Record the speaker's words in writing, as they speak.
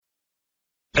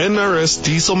NRS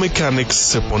Diesel Mechanics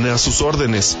se pone a sus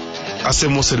órdenes.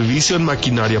 Hacemos servicio en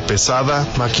maquinaria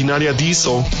pesada, maquinaria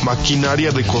diesel,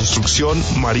 maquinaria de construcción,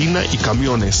 marina y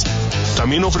camiones.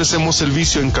 También ofrecemos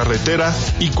servicio en carretera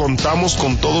y contamos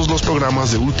con todos los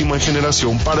programas de última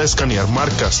generación para escanear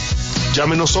marcas.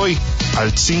 Llámenos hoy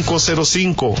al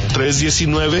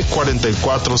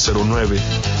 505-319-4409,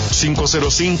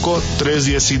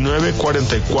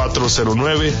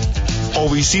 505-319-4409 o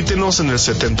visítenos en el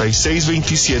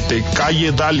 7627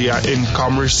 Calle Dahlia en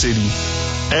Commerce City.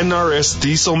 NRS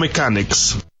Diesel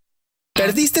Mechanics.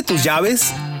 ¿Perdiste tus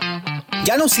llaves?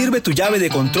 ¿Ya no sirve tu llave de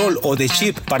control o de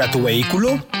chip para tu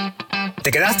vehículo?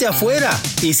 ¿Te quedaste afuera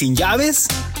y sin llaves?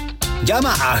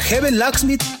 Llama a Heaven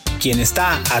Locksmith, quien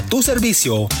está a tu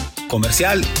servicio,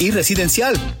 comercial y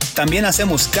residencial. También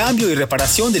hacemos cambio y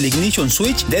reparación del ignition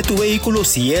switch de tu vehículo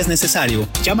si es necesario.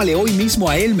 Llámale hoy mismo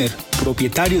a Elmer,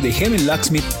 propietario de Heaven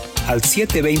Locksmith, al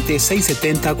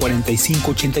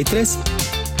 720-670-4583.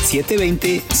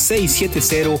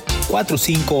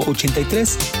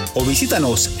 720-670-4583 o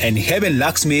visítanos en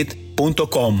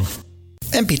heavenlocksmith.com.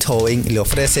 MP Towing le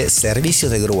ofrece servicio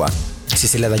de grúa. Si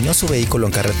se le dañó su vehículo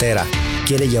en carretera,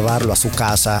 quiere llevarlo a su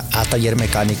casa, a taller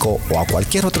mecánico o a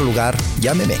cualquier otro lugar,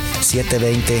 llámeme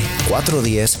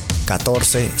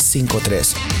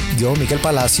 720-410-1453. Yo, Miguel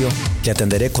Palacio, le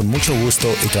atenderé con mucho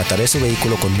gusto y trataré su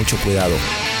vehículo con mucho cuidado.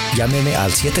 Llámeme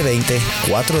al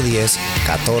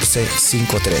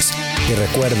 720-410-1453. Y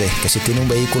recuerde que si tiene un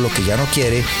vehículo que ya no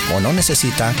quiere o no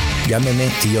necesita, llámeme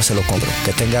y yo se lo compro.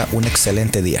 Que tenga un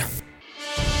excelente día.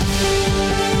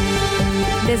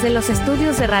 Desde los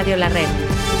estudios de Radio La Red,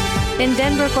 en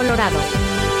Denver, Colorado,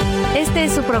 este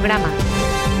es su programa,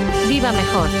 Viva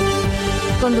Mejor,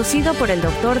 conducido por el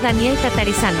Dr. Daniel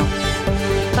Catarizano,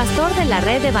 pastor de la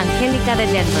Red Evangélica de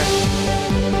Denver.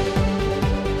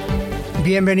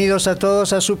 Bienvenidos a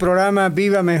todos a su programa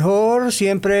Viva Mejor.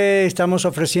 Siempre estamos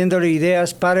ofreciéndole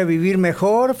ideas para vivir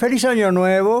mejor. Feliz Año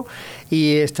Nuevo.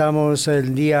 Y estamos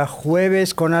el día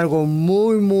jueves con algo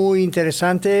muy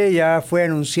interesante. Ya fue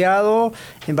anunciado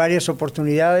en varias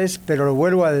oportunidades, pero lo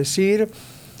vuelvo a decir.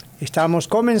 Estamos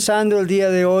comenzando el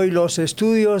día de hoy los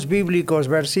estudios bíblicos,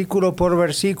 versículo por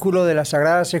versículo de las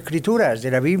Sagradas Escrituras, de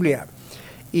la Biblia.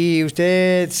 Y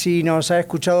usted, si nos ha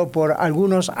escuchado por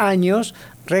algunos años,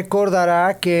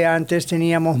 recordará que antes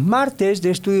teníamos martes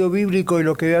de estudio bíblico y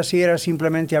lo que yo hacía era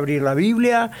simplemente abrir la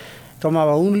Biblia,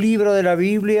 tomaba un libro de la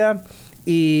Biblia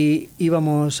y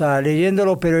íbamos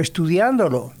leyéndolo, pero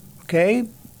estudiándolo, ¿ok?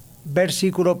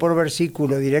 Versículo por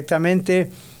versículo, directamente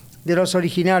de los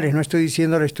originales. No estoy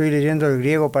diciéndole, estoy leyendo el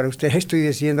griego para usted, estoy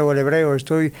diciendo el hebreo,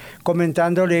 estoy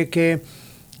comentándole que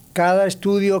cada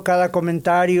estudio, cada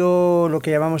comentario, lo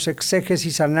que llamamos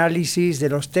exégesis, análisis de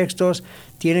los textos,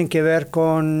 tienen que ver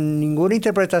con ninguna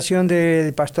interpretación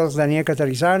del pastor Daniel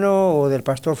Catarizano o del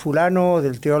pastor fulano o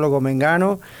del teólogo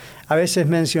mengano. A veces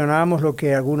mencionamos lo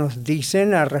que algunos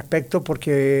dicen al respecto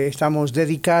porque hemos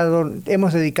dedicado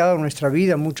nuestra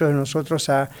vida, muchos de nosotros,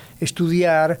 a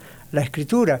estudiar la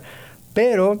Escritura.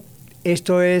 Pero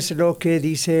esto es lo que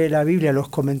dice la Biblia, los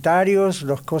comentarios,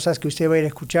 las cosas que usted va a ir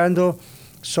escuchando,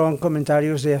 son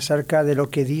comentarios acerca de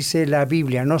lo que dice la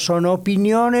Biblia. No son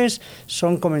opiniones,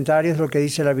 son comentarios de lo que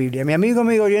dice la Biblia. Mi amigo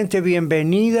oyente,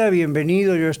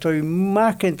 bienvenido. Yo estoy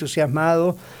más que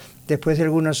entusiasmado después de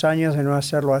algunos años de no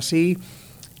hacerlo así.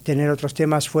 Tener otros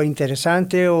temas fue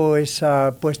interesante, o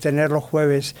pues tener los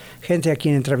jueves gente a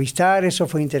quien entrevistar, eso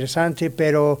fue interesante,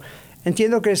 pero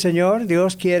entiendo que el Señor,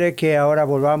 Dios, quiere que ahora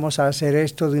volvamos a hacer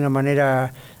esto de una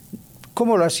manera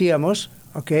como lo hacíamos,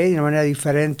 ¿ok? De una manera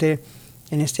diferente,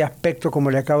 en este aspecto como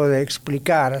le acabo de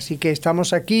explicar. Así que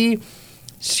estamos aquí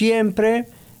siempre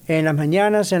en las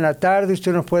mañanas, en la tarde.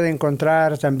 Usted nos puede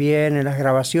encontrar también en las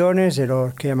grabaciones de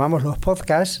lo que llamamos los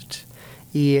podcasts.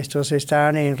 Y estos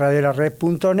están en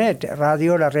radiolared.net,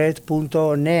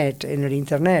 radiolared.net en el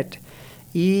internet.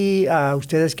 Y a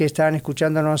ustedes que están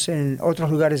escuchándonos en otros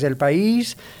lugares del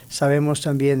país, sabemos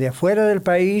también de afuera del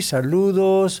país,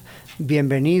 saludos,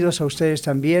 bienvenidos a ustedes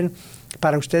también.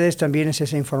 Para ustedes también es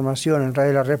esa información en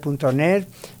radiolared.net.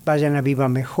 Vayan a Viva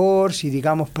Mejor. Si,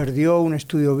 digamos, perdió un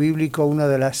estudio bíblico, una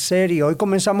de las series. Hoy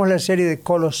comenzamos la serie de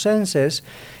Colosenses.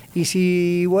 Y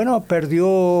si,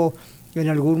 perdió en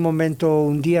algún momento,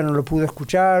 un día no lo pudo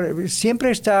escuchar,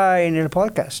 siempre está en el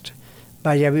podcast.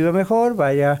 Vaya a Viva Mejor,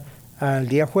 vaya al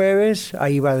día jueves.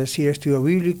 Ahí va a decir estudio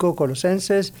bíblico,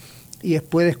 Colosenses. Y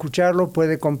puede escucharlo,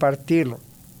 puede compartirlo.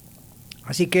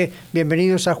 Así que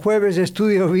bienvenidos a Jueves de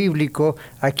Estudio Bíblico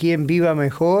aquí en Viva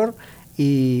Mejor,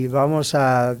 y vamos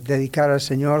a dedicar al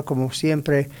Señor como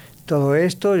siempre todo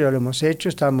esto. Ya lo hemos hecho,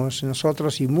 estamos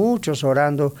nosotros y muchos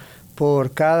orando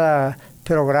por cada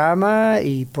programa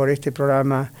y por este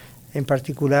programa en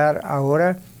particular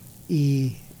ahora,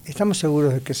 y estamos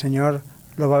seguros de que el Señor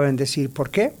lo va a bendecir. ¿Por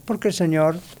qué? Porque el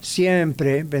Señor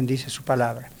siempre bendice su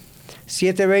palabra.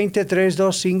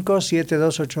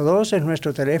 720-325-7282 es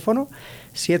nuestro teléfono,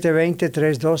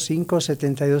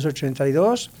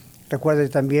 720-325-7282. Recuerde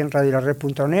también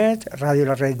radiolared.net, Radio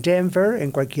La Red Denver,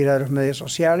 en cualquiera de los medios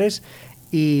sociales,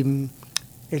 y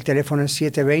el teléfono es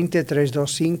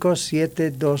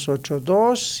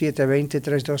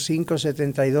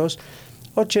 720-325-7282,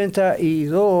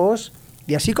 720-325-7282.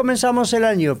 Y así comenzamos el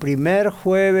año, primer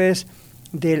jueves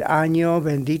del año.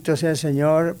 Bendito sea el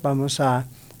Señor. Vamos a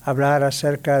hablar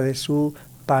acerca de su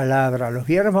palabra. Los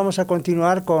viernes vamos a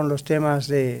continuar con los temas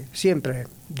de siempre,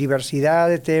 diversidad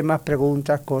de temas,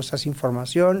 preguntas, cosas,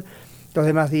 información. Los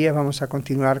demás días vamos a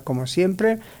continuar como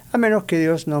siempre, a menos que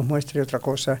Dios nos muestre otra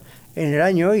cosa en el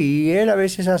año, y Él a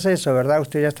veces hace eso, ¿verdad?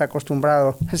 Usted ya está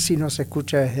acostumbrado si nos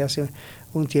escucha desde hace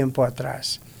un tiempo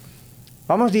atrás.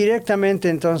 Vamos directamente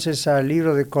entonces al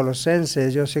libro de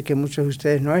Colosenses. Yo sé que muchos de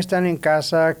ustedes no están en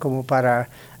casa como para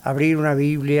abrir una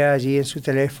Biblia allí en su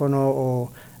teléfono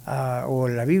o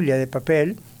la Biblia de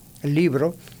papel, el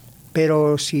libro,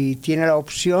 pero si tiene la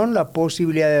opción, la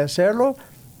posibilidad de hacerlo,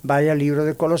 vaya al libro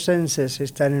de Colosenses.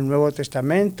 Está en el Nuevo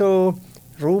Testamento,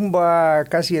 rumbo a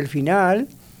casi el final,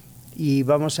 y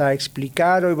vamos a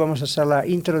explicar, hoy vamos a hacer la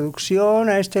introducción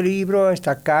a este libro, a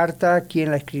esta carta,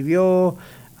 quién la escribió,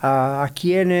 a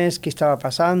quiénes, qué estaba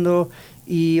pasando.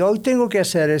 Y hoy tengo que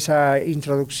hacer esa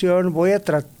introducción. Voy a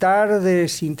tratar de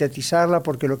sintetizarla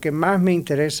porque lo que más me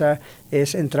interesa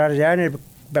es entrar ya en el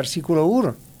versículo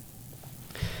 1.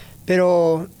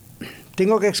 Pero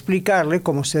tengo que explicarle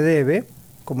cómo se debe,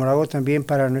 como lo hago también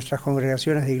para nuestras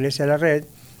congregaciones de Iglesia de la Red,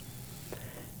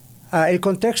 el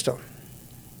contexto.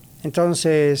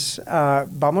 Entonces,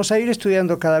 vamos a ir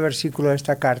estudiando cada versículo de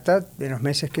esta carta en los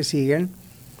meses que siguen,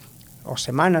 o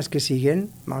semanas que siguen.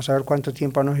 Vamos a ver cuánto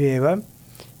tiempo nos lleva.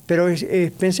 Pero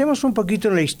pensemos un poquito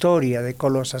en la historia de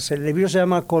Colosas. El libro se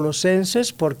llama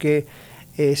Colosenses porque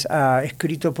es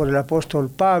escrito por el apóstol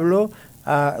Pablo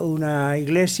a una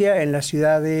iglesia en la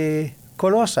ciudad de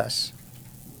Colosas.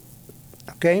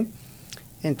 ¿Ok?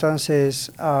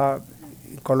 Entonces,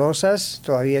 Colosas,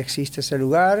 todavía existe ese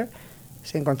lugar.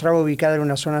 Se encontraba ubicada en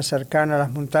una zona cercana a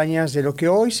las montañas de lo que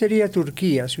hoy sería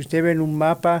Turquía. Si usted ve en un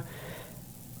mapa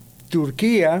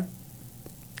Turquía,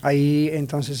 ahí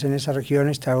entonces en esa región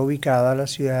está ubicada la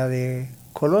ciudad de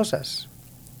Colosas.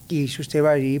 Y si usted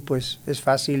va allí, pues es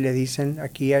fácil, le dicen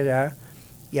aquí y allá,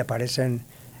 y aparecen,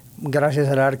 gracias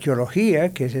a la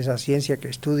arqueología, que es esa ciencia que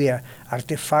estudia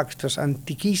artefactos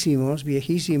antiquísimos,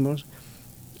 viejísimos,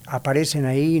 aparecen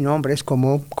ahí nombres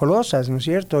como Colosas, ¿no es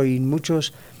cierto? Y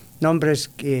muchos nombres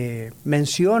que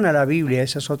menciona la Biblia.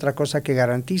 Esa es otra cosa que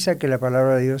garantiza que la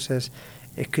palabra de Dios es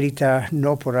escrita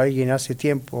no por alguien hace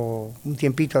tiempo, un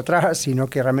tiempito atrás, sino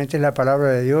que realmente es la palabra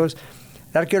de Dios.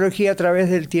 La arqueología a través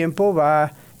del tiempo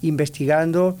va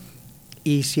investigando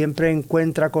y siempre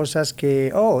encuentra cosas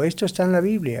que, esto está en la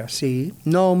Biblia, sí.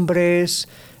 Nombres,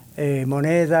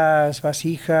 monedas,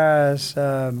 vasijas,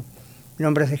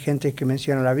 nombres de gente que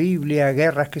menciona la Biblia,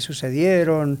 guerras que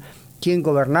sucedieron, quién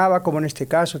gobernaba, como en este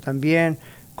caso también,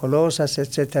 Colosas,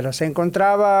 etcétera. Se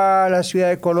encontraba la ciudad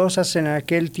de Colosas en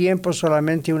aquel tiempo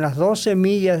solamente unas 12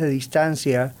 millas de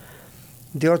distancia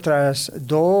de otras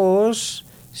dos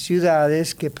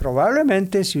ciudades que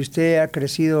probablemente, si usted ha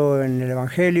crecido en el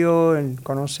Evangelio,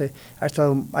 ha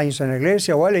estado años en la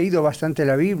iglesia o ha leído bastante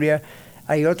la Biblia,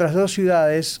 hay otras dos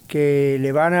ciudades que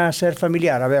le van a ser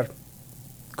familiar. A ver,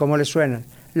 ¿cómo le suenan?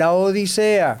 La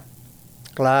Odisea,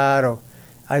 claro.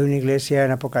 Hay una iglesia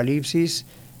en Apocalipsis,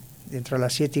 dentro de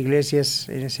las 7 iglesias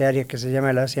en ese área que se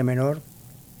llama el Asia Menor,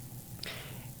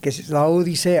 que es la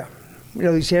Odisea.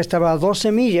 La Odisea estaba a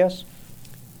 12 millas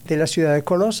de la ciudad de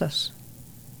Colosas.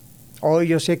 Hoy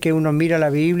yo sé que uno mira la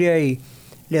Biblia y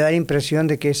le da la impresión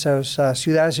de que esas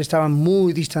ciudades estaban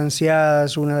muy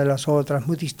distanciadas una de las otras,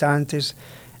 muy distantes.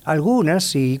 Algunas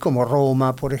sí, como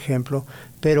Roma, por ejemplo,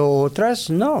 pero otras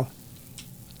no.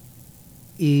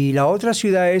 Y la otra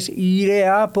ciudad es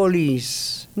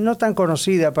Hierápolis, no tan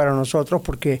conocida para nosotros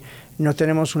porque no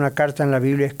tenemos una carta en la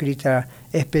Biblia escrita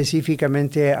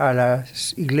específicamente a la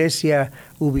iglesia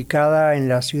ubicada en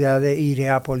la ciudad de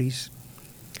Hierápolis.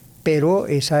 Pero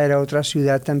esa era otra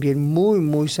ciudad también muy,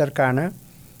 muy cercana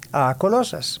a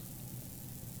Colosas.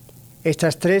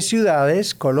 Estas tres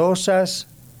ciudades, Colosas,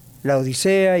 la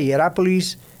Odisea y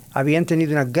Hierápolis, habían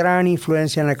tenido una gran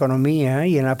influencia en la economía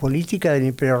y en la política del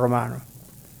Imperio Romano.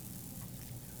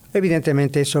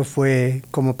 Evidentemente eso fue,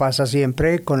 como pasa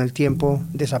siempre, con el tiempo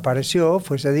desapareció,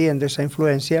 fue cediendo esa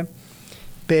influencia,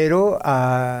 pero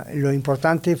lo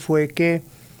importante fue que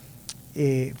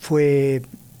fue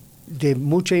de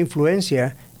mucha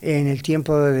influencia en el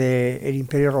tiempo del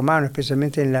Imperio Romano,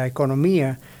 especialmente en la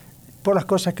economía, por las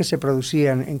cosas que se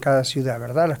producían en cada ciudad,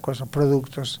 ¿verdad? Las cosas,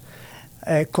 productos.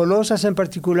 Colosas en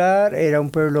particular era un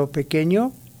pueblo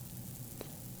pequeño,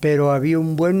 pero había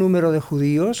un buen número de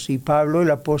judíos y Pablo,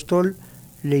 el apóstol,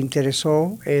 le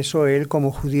interesó eso, él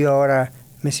como judío ahora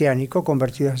mesiánico,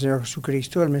 convertido al Señor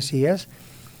Jesucristo, el Mesías,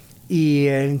 y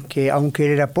en que aunque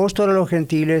él era apóstol a los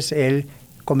gentiles, él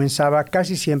comenzaba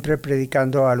casi siempre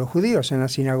predicando a los judíos en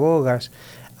las sinagogas.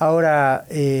 Ahora,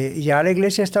 ya la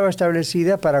iglesia estaba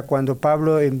establecida para cuando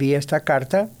Pablo envía esta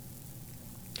carta,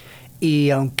 y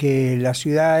aunque la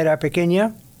ciudad era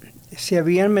pequeña, se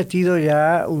habían metido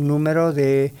ya un número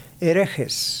de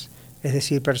herejes, es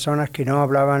decir, personas que no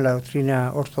hablaban la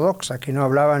doctrina ortodoxa, que no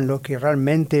hablaban lo que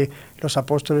realmente los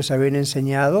apóstoles habían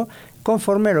enseñado,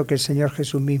 conforme a lo que el Señor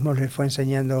Jesús mismo les fue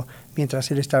enseñando mientras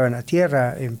Él estaba en la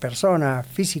tierra, en persona,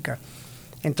 física.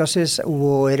 Entonces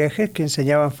hubo herejes que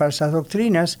enseñaban falsas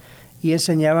doctrinas y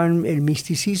enseñaban el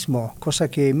misticismo,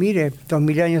 cosa que, mire,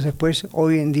 2000 años después,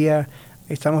 hoy en día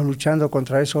estamos luchando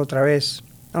contra eso otra vez,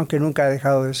 aunque nunca ha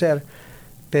dejado de ser,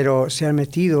 pero se han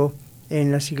metido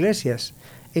en las iglesias.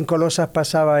 En Colosas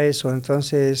pasaba eso,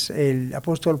 entonces el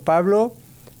apóstol Pablo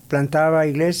plantaba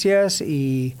iglesias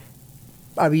y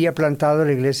había plantado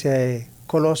la iglesia de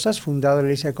Colosas, fundado la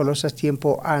iglesia de Colosas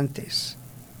tiempo antes,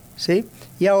 ¿sí?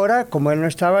 Y ahora, como él no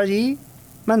estaba allí,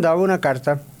 mandaba una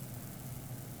carta,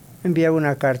 enviaba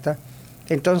una carta.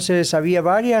 Entonces había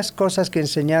varias cosas que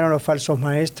enseñaron los falsos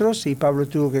maestros y Pablo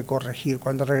tuvo que corregir.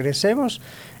 Cuando regresemos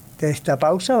de esta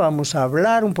pausa vamos a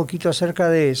hablar un poquito acerca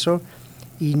de eso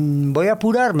y voy a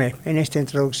apurarme en esta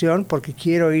introducción porque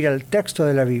quiero ir al texto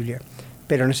de la Biblia.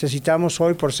 Pero necesitamos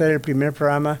hoy, por ser el primer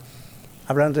programa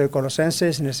hablando de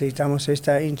Colosenses, necesitamos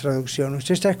esta introducción.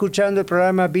 Usted está escuchando el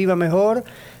programa Viva Mejor,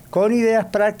 con ideas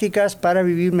prácticas para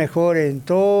vivir mejor en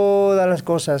todas las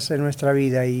cosas en nuestra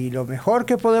vida. Y lo mejor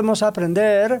que podemos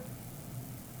aprender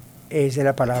es de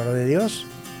la palabra de Dios.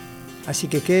 Así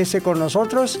que quédese con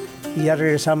nosotros y ya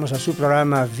regresamos a su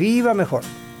programa Viva Mejor.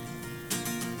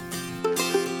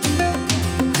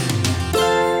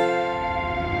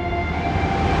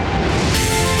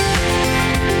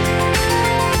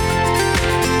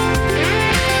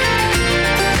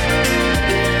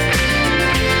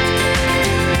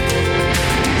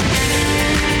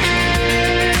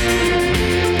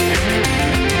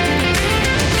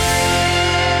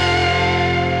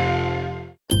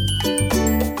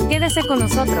 Quédese con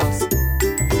nosotros.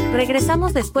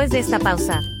 Regresamos después de esta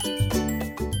pausa.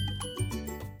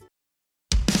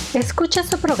 Escucha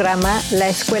su programa La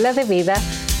Escuela de Vida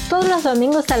todos los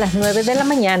domingos a las 9 de la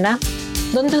mañana,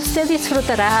 donde usted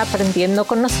disfrutará aprendiendo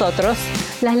con nosotros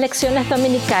las lecciones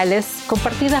dominicales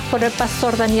compartidas por el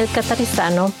pastor Daniel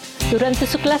Catarizano durante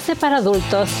su clase para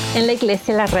adultos en la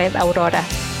Iglesia La Red Aurora.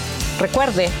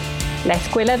 Recuerde, La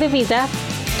Escuela de Vida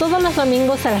todos los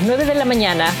domingos a las 9 de la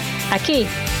mañana, aquí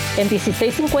en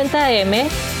 1650 AM,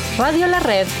 Radio La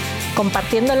Red,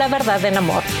 compartiendo la verdad en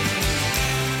amor.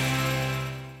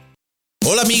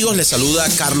 Hola amigos, les saluda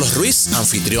Carlos Ruiz,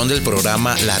 anfitrión del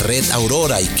programa La Red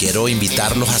Aurora, y quiero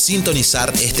invitarlos a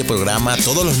sintonizar este programa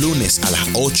todos los lunes a las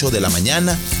 8 de la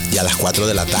mañana y a las 4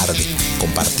 de la tarde.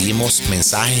 Compartimos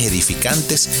mensajes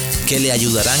edificantes que le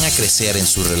ayudarán a crecer en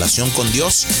su relación con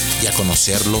Dios y a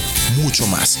conocerlo mucho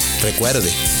más.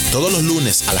 Recuerde, todos los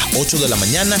lunes a las 8 de la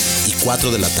mañana y 4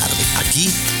 de la tarde, aquí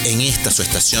en esta su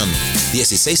estación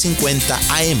 1650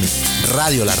 AM,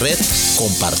 Radio La Red,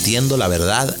 compartiendo la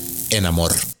verdad en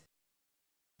amor.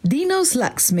 Dino's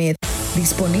Locksmith,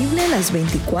 disponible las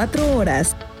 24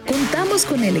 horas. Contamos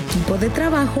con el equipo de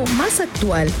trabajo más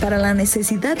actual para la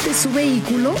necesidad de su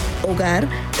vehículo, hogar,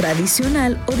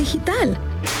 tradicional o digital.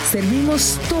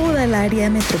 Servimos toda el área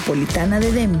metropolitana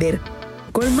de Denver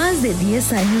con más de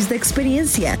 10 años de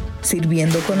experiencia,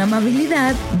 sirviendo con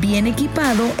amabilidad, bien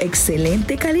equipado,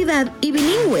 excelente calidad y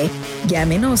bilingüe.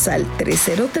 Llámenos al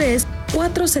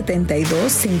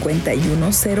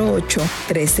 303-472-5108,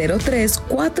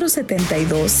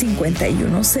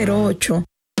 303-472-5108.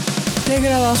 ¿Te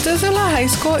graduaste de la high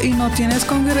school y no tienes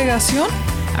congregación?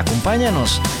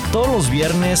 Acompáñanos todos los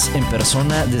viernes en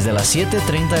persona desde las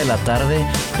 7:30 de la tarde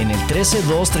en el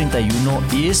 13231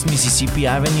 East Mississippi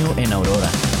Avenue en Aurora.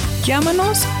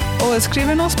 Llámanos o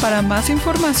escríbenos para más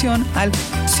información al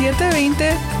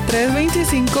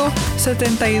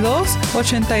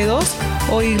 720-325-7282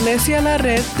 o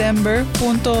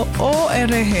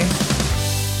iglesialareddenver.org.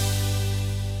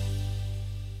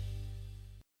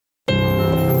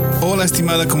 Hola Hola,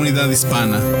 estimada comunidad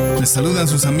hispana. Les saludan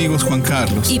sus amigos Juan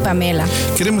Carlos y Pamela.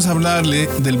 Queremos hablarle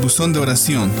del buzón de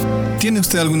oración. ¿Tiene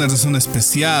usted alguna razón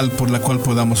especial por la cual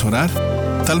podamos orar?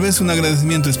 Tal vez un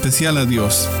agradecimiento especial a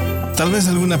Dios. Tal vez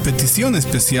alguna petición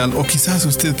especial, o quizás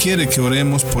usted quiere que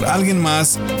oremos por alguien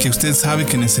más que usted sabe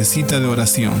que necesita de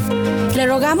oración. Le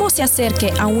rogamos se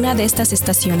acerque a una de estas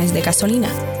estaciones de gasolina.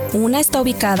 Una está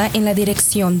ubicada en la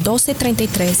dirección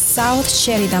 1233 South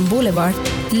Sheridan Boulevard,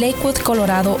 Lakewood,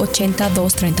 Colorado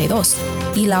 80232,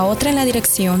 y la otra en la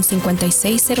dirección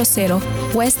 5600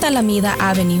 West Alameda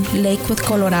Avenue, Lakewood,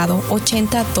 Colorado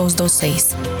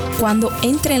 80226. Cuando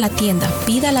entre en la tienda,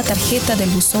 pida la tarjeta del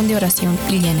buzón de oración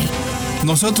y llénela.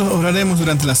 Nosotros oraremos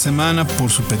durante la semana por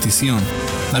su petición.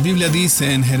 La Biblia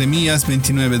dice en Jeremías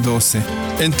 29:12: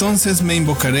 entonces me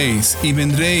invocaréis y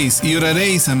vendréis y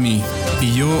oraréis a mí,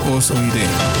 y yo os oiré.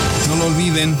 No lo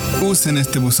olviden, usen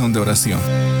este buzón de oración.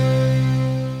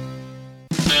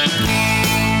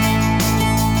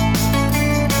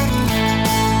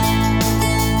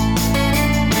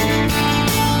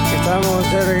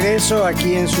 Estamos de regreso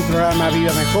aquí en su programa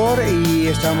Viva Mejor y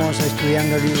estamos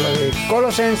estudiando el libro de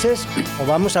Colosenses, o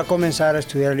vamos a comenzar a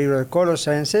estudiar el libro de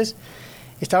Colosenses.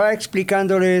 Estaba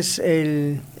explicándoles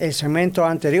el segmento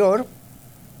anterior,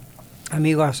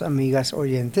 amigas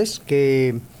oyentes,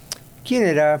 que quién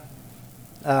era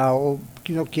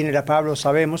Pablo,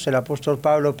 sabemos, el apóstol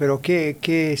Pablo, pero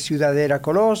qué ciudad era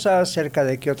Colosas, cerca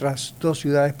de qué otras dos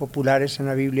ciudades populares en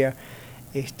la Biblia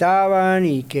estaban,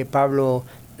 y que Pablo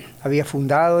había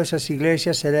fundado esas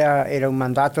iglesias. Era un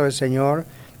mandato del Señor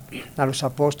a los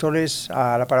apóstoles.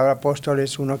 A la palabra apóstol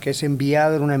es uno que es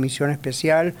enviado en una misión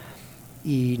especial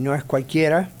y no es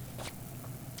cualquiera.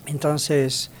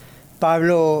 Entonces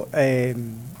Pablo,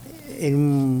 en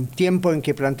un tiempo en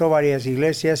que plantó varias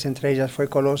iglesias, entre ellas fue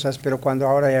Colosas, pero cuando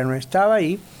ahora ya no estaba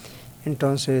ahí,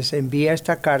 entonces envía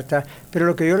esta carta. Pero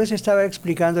lo que yo les estaba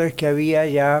explicando es que había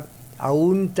ya,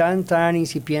 aún tan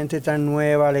incipiente, tan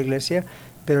nueva la iglesia,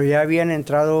 pero ya habían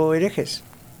entrado herejes,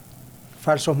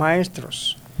 falsos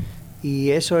maestros.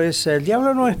 Y eso es, el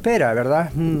diablo no espera,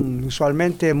 ¿verdad?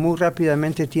 Usualmente, muy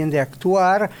rápidamente tiende a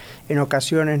actuar. En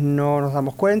ocasiones no nos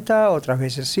damos cuenta, otras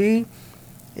veces sí.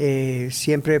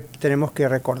 Siempre tenemos que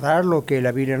recordar lo que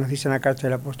la Biblia nos dice en la carta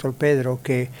del apóstol Pedro,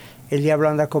 que el diablo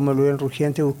anda como el león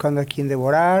rugiente buscando a quien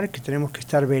devorar, que tenemos que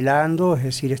estar velando, es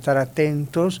decir, estar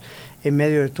atentos en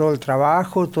medio de todo el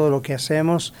trabajo, todo lo que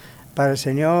hacemos para el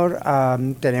Señor.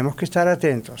 Tenemos que estar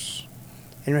atentos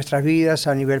en nuestras vidas,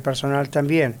 a nivel personal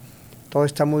también. Todo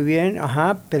está muy bien,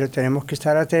 pero tenemos que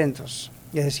estar atentos.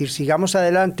 Es decir, sigamos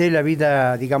adelante la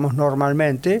vida, digamos,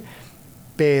 normalmente,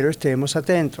 pero estemos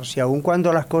atentos. Y aun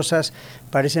cuando las cosas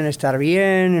parecen estar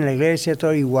bien en la iglesia,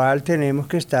 todo igual, tenemos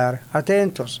que estar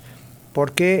atentos,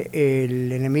 porque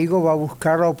el enemigo va a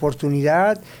buscar la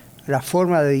oportunidad, la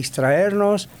forma de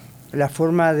distraernos, la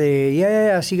forma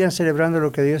de, sigan celebrando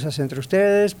lo que Dios hace entre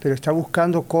ustedes, pero está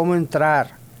buscando cómo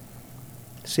entrar,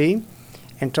 ¿sí?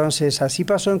 Entonces, así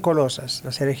pasó en Colosas.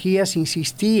 Las herejías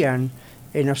insistían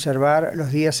en observar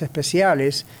los días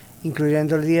especiales,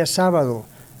 incluyendo el día sábado,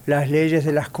 las leyes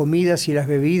de las comidas y las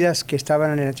bebidas que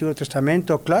estaban en el Antiguo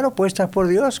Testamento, claro, puestas por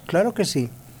Dios, claro que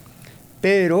sí.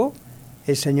 Pero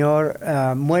el Señor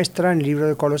muestra en el libro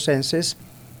de Colosenses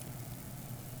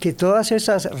que todas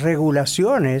esas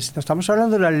regulaciones, no estamos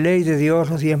hablando de la ley de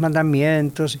Dios, los 10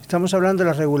 mandamientos, estamos hablando de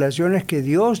las regulaciones que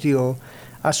Dios dio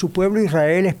a su pueblo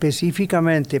Israel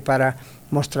específicamente para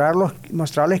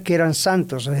mostrarles que eran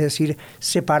santos, es decir,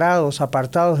 separados,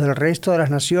 apartados del resto de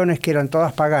las naciones que eran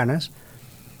todas paganas,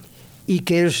 y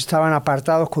que ellos estaban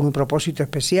apartados con un propósito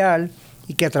especial,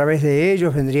 y que a través de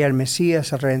ellos vendría el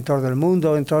Mesías, el Redentor del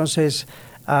mundo. Entonces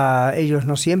ellos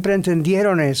no siempre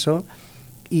entendieron eso,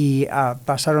 y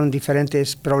pasaron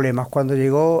diferentes problemas. Cuando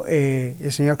llegó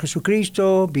el Señor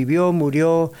Jesucristo, vivió,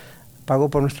 murió,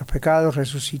 pagó por nuestros pecados,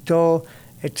 resucitó,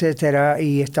 etcétera,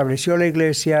 y estableció la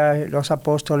iglesia, los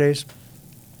apóstoles.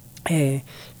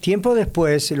 Tiempo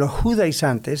después, los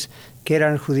judaizantes, que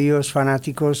eran judíos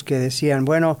fanáticos, que decían,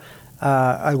 bueno,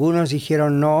 algunos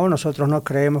dijeron, no, nosotros no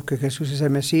creemos que Jesús es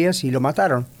el Mesías, y lo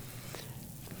mataron.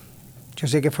 Yo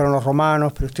sé que fueron los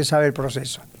romanos, pero usted sabe el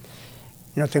proceso.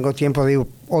 No tengo tiempo de ir,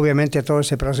 obviamente, a todo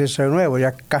ese proceso de nuevo.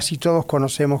 Ya casi todos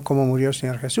conocemos cómo murió el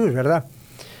Señor Jesús, ¿verdad?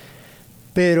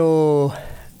 Pero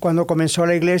cuando comenzó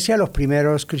la iglesia, los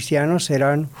primeros cristianos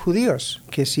eran judíos,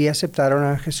 que sí aceptaron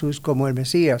a Jesús como el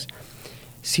Mesías.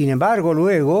 Sin embargo,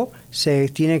 luego se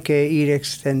tiene que ir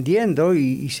extendiendo,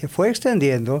 y se fue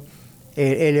extendiendo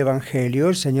el Evangelio.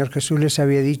 El Señor Jesús les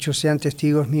había dicho, sean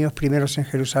testigos míos primeros en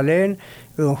Jerusalén,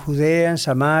 luego en Judea, en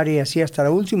Samaria, así hasta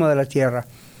lo último de la tierra.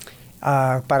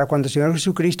 para cuando el Señor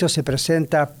Jesucristo se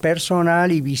presenta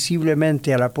personal y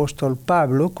visiblemente al apóstol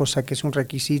Pablo, cosa que es un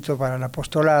requisito para el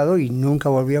apostolado y nunca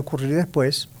volvió a ocurrir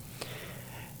después,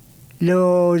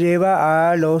 lo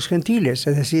lleva a los gentiles,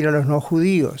 es decir, a los no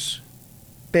judíos.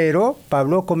 Pero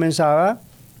Pablo comenzaba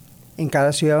en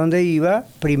cada ciudad donde iba,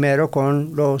 primero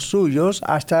con los suyos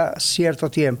hasta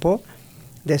cierto tiempo,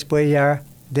 después ya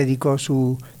dedicó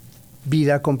su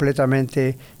vida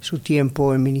completamente, su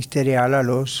tiempo ministerial a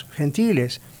los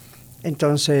gentiles.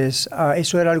 Entonces,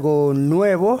 eso era algo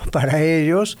nuevo para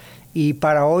ellos y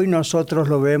para hoy nosotros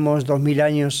lo vemos 2000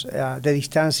 años de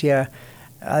distancia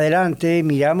adelante,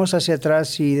 miramos hacia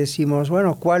atrás y decimos,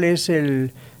 bueno, ¿cuál es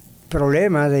el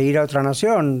problema de ir a otra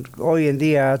nación? Hoy en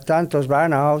día tantos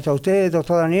van a usted,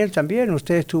 doctor Daniel, también,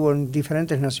 usted estuvo en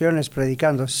diferentes naciones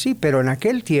predicando. Sí, pero en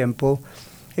aquel tiempo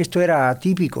esto era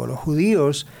atípico. Los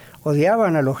judíos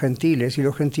odiaban a los gentiles y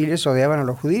los gentiles odiaban a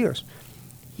los judíos.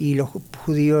 Y los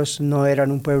judíos no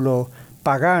eran un pueblo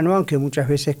pagano, aunque muchas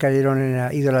veces cayeron en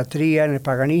la idolatría, en el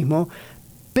paganismo,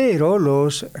 pero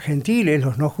los gentiles,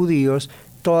 los no judíos,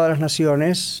 todas las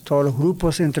naciones, todos los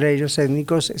grupos entre ellos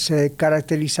étnicos se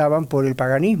caracterizaban por el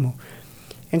paganismo.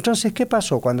 Entonces, ¿qué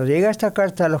pasó? Cuando llega esta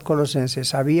carta a los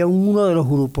colosenses, había uno de los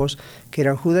grupos que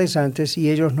eran judaizantes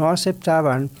y ellos no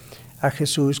aceptaban a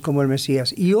Jesús como el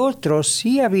Mesías. Y otros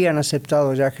sí habían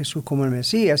aceptado ya a Jesús como el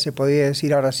Mesías, se podía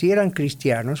decir, ahora sí eran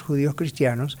cristianos, judíos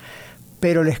cristianos,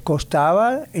 pero les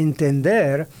costaba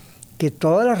entender que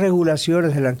todas las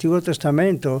regulaciones del Antiguo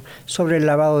Testamento sobre el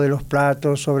lavado de los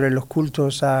platos, sobre los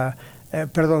cultos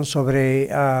sobre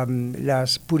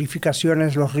las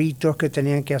purificaciones, los ritos que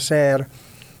tenían que hacer,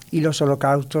 y los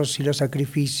holocaustos y los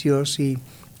sacrificios y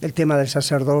el tema del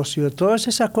sacerdocio, todas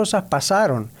esas cosas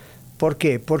pasaron. ¿Por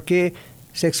qué? Porque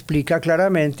se explica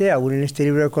claramente, aún en este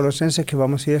libro de Colosenses que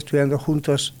vamos a ir estudiando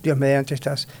juntos, Dios mediante,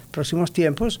 estos próximos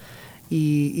tiempos,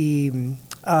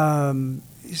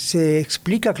 se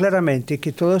explica claramente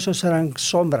que todo eso serán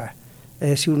sombra,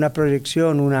 es decir, una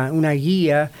proyección, una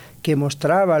guía que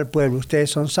mostraba al pueblo,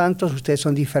 ustedes son santos, ustedes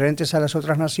son diferentes a las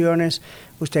otras naciones,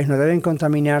 ustedes no deben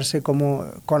contaminarse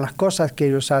con las cosas que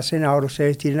ellos hacen, ahora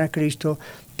ustedes tienen a Cristo,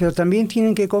 pero también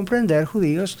tienen que comprender,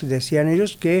 judíos, decían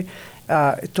ellos, que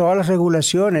todas las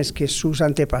regulaciones que sus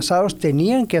antepasados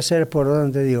tenían que hacer por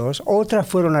orden de Dios, otras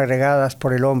fueron agregadas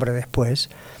por el hombre después,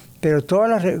 pero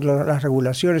todas las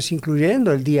regulaciones,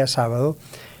 incluyendo el día sábado,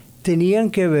 tenían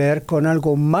que ver con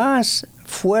algo más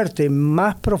fuerte,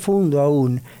 más profundo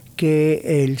aún,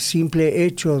 que el simple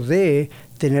hecho de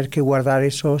tener que guardar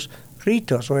esos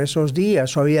ritos o esos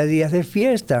días, o había días de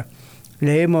fiesta.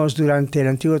 Leemos durante el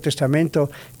Antiguo Testamento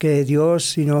que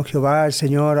Dios, sino Jehová, el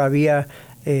Señor, había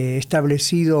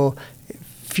establecido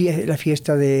la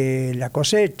fiesta de la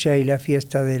cosecha y la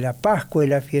fiesta de la Pascua y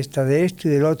la fiesta de esto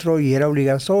y del otro, y era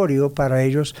obligatorio para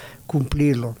ellos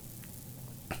cumplirlo.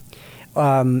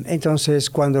 Entonces,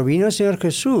 cuando vino el Señor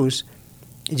Jesús,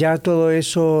 ya todo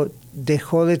eso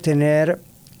dejó de tener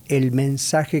el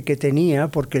mensaje que tenía,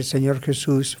 porque el Señor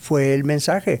Jesús fue el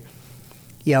mensaje.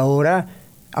 Y ahora,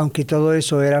 aunque todo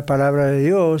eso era palabra de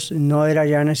Dios, no era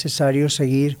ya necesario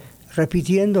seguir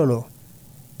repitiéndolo,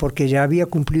 porque ya había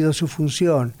cumplido su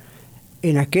función.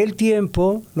 En aquel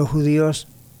tiempo, los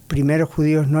primeros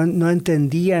judíos no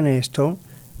entendían esto.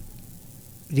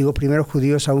 Digo, primeros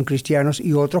judíos aún cristianos,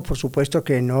 y otros, por supuesto,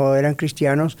 que no eran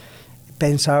cristianos,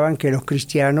 pensaban que los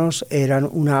cristianos eran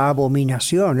una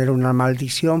abominación, era una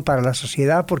maldición para la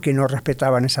sociedad porque no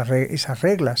respetaban esas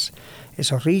reglas,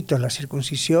 esos ritos, la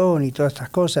circuncisión y todas estas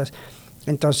cosas.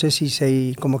 Entonces,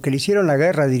 como que le hicieron la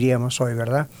guerra, diríamos hoy,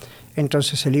 ¿verdad?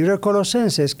 Entonces, el libro de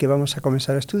Colosenses, que vamos a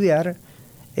comenzar a estudiar,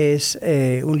 es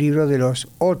un libro de los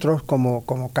otros,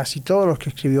 como casi todos los que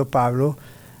escribió Pablo,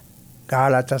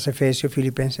 Gálatas, Efesios,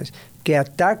 Filipenses, que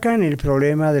atacan el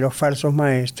problema de los falsos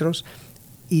maestros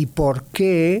y por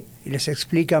qué, les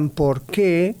explican por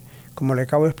qué, como le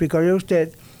acabo de explicar yo a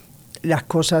usted, las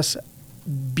cosas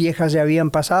viejas ya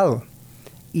habían pasado.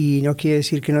 Y no quiere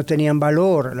decir que no tenían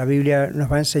valor. La Biblia nos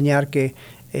va a enseñar que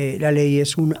la ley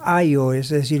es un ayo, es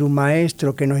decir, un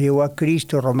maestro que nos llevó a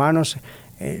Cristo. Romanos,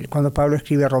 cuando Pablo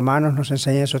escribe a Romanos nos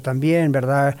enseña eso también,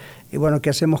 ¿verdad? Y bueno, ¿qué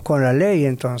hacemos con la ley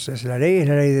entonces? La ley es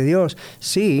la ley de Dios,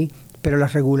 sí, pero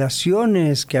las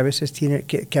regulaciones que a veces tiene,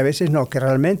 que a veces no, que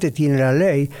realmente tiene la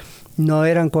ley, no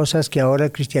eran cosas que ahora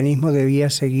el cristianismo debía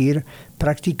seguir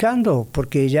practicando,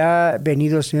 porque ya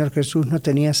venido el Señor Jesús no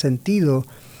tenía sentido.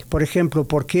 Por ejemplo,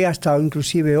 ¿por qué hasta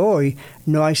inclusive hoy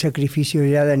no hay sacrificio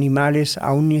ya de animales,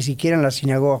 aún ni siquiera en las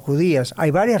sinagogas judías? Hay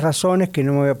varias razones que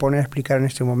no me voy a poner a explicar en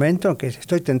este momento, aunque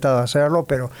estoy tentado a hacerlo,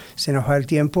 pero se nos va el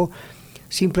tiempo.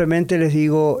 Simplemente les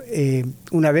digo,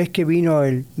 una vez que vino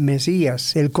el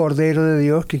Mesías, el Cordero de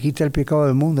Dios que quita el pecado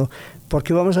del mundo, ¿por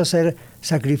qué vamos a hacer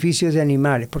sacrificios de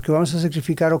animales? Porque vamos a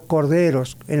sacrificar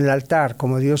corderos en el altar,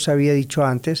 como Dios había dicho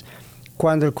antes,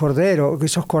 cuando el cordero,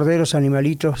 esos corderos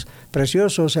animalitos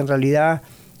preciosos, en realidad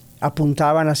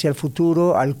apuntaban hacia el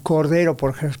futuro, al Cordero,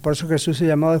 por eso Jesús se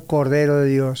llamó el Cordero de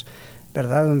Dios,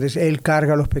 ¿verdad? Donde Él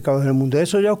carga los pecados del mundo.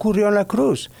 Eso ya ocurrió en la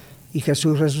cruz y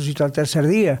Jesús resucitó al tercer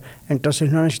día.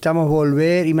 Entonces no necesitamos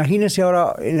volver. Imagínense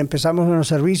ahora empezamos en los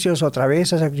servicios otra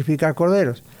vez a sacrificar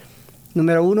corderos.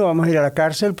 Número 1, vamos a ir a la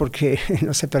cárcel porque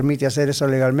no se permite hacer eso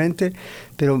legalmente,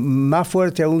 pero más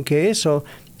fuerte aún que eso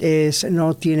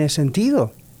no tiene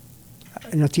sentido.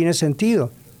 No tiene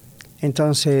sentido.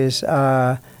 Entonces,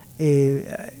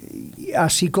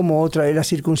 así como la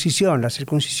circuncisión. La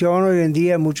circuncisión hoy en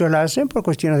día muchos la hacen por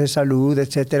cuestiones de salud,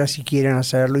 etcétera, si quieren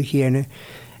hacerlo, higiene.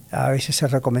 A veces es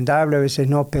recomendable, a veces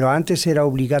no, pero antes era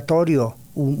obligatorio.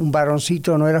 Un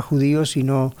varoncito no era judío,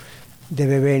 sino de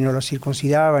bebé no lo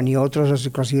circuncidaban, y otros lo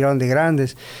circuncidaban de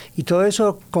grandes. Y todo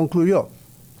eso concluyó.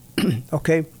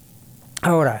 ¿Ok?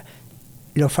 Ahora,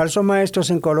 los falsos maestros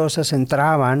en Colosas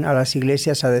entraban a las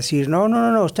iglesias a decir,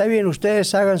 no, está bien,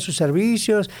 ustedes hagan sus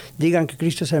servicios, digan que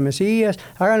Cristo es el Mesías,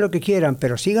 hagan lo que quieran,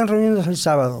 pero sigan reuniéndose el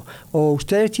sábado, o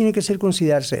ustedes tienen que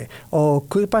circuncidarse, o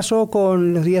qué pasó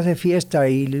con los días de fiesta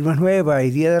y Luna Nueva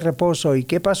y día de reposo, y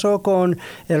qué pasó con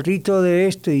el rito de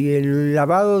esto y el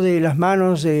lavado de las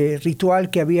manos ritual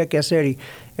que había que hacer. Y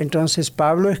entonces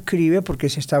Pablo escribe porque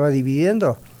se estaba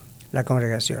dividiendo la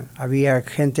congregación. Había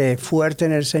gente fuerte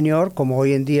en el Señor, como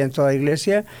hoy en día en toda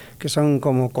iglesia, que son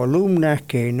como columnas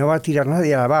que no va a tirar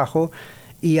nadie abajo,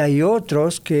 y hay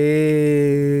otros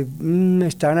que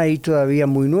están ahí todavía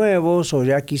muy nuevos, o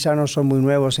ya quizá no son muy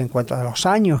nuevos en cuanto a los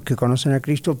años que conocen a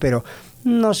Cristo, pero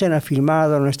no se han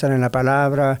afirmado, no están en la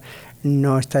palabra,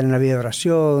 no están en la vida de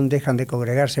oración, dejan de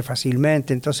congregarse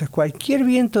fácilmente. Entonces cualquier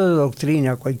viento de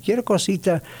doctrina, cualquier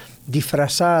cosita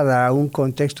disfrazada a un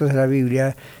contexto de la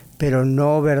Biblia, pero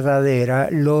no verdadera,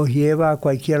 los lleva a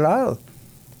cualquier lado.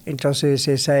 Entonces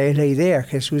esa es la idea.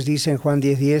 Jesús dice en Juan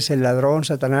 10:10, el ladrón,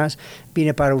 Satanás,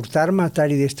 viene para hurtar,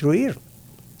 matar y destruir.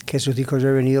 Jesús dijo, yo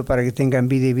he venido para que tengan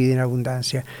vida y vida en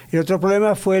abundancia. El otro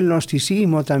problema fue el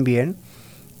gnosticismo también,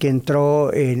 que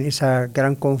entró en esa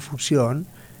gran confusión,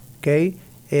 ¿okay?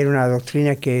 Era una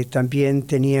doctrina que también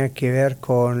tenía que ver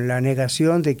con la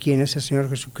negación de quién es el Señor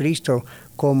Jesucristo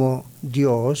como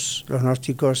Dios. Los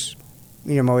gnósticos,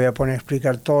 y no me voy a poner a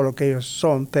explicar todo lo que ellos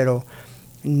son, pero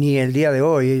ni el día de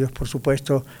hoy ellos, por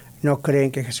supuesto, no creen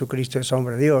que Jesucristo es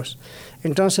hombre de Dios.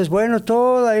 Entonces, bueno,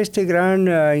 toda esta gran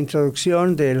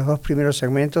introducción de los 2 primeros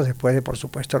segmentos, después de, por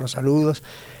supuesto, los saludos,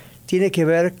 tiene que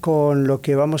ver con lo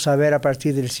que vamos a ver a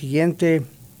partir del siguiente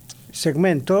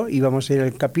segmento, y vamos a ir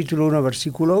al capítulo 1,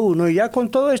 versículo 1, y ya con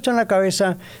todo esto en la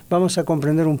cabeza vamos a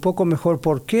comprender un poco mejor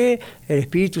por qué el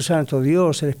Espíritu Santo,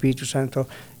 Dios, el Espíritu Santo,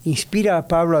 inspira a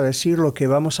Pablo a decir lo que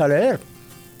vamos a leer.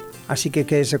 Así que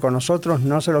quédese con nosotros,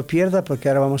 no se lo pierda, porque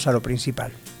ahora vamos a lo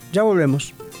principal. Ya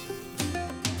volvemos.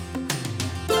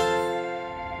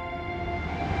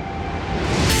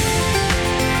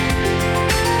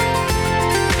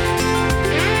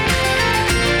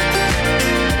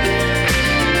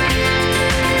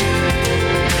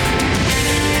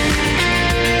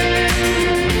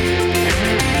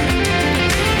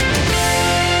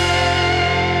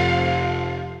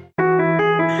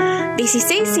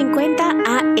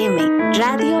 AM,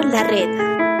 Radio La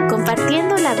Red,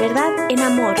 compartiendo la verdad en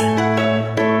amor.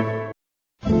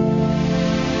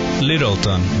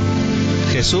 Littleton,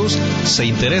 Jesús se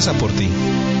interesa por ti.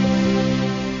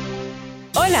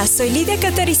 Hola, soy Lidia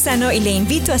Catarizano y le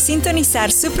invito a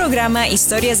sintonizar su programa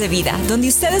Historias de Vida, donde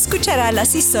usted escuchará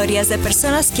las historias de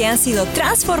personas que han sido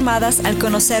transformadas al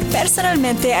conocer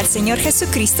personalmente al Señor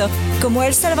Jesucristo como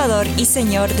el Salvador y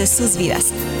Señor de sus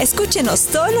vidas. Escúchenos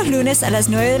todos los lunes a las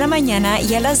 9 de la mañana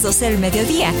y a las 12 del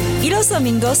mediodía, y los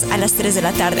domingos a las 3 de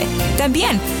la tarde.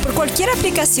 También por cualquier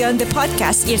aplicación de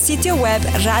podcast y el sitio web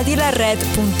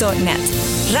radiolared.net.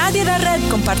 Radio La Red,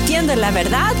 compartiendo la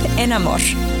verdad en amor.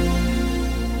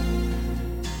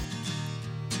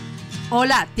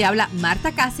 Hola, te habla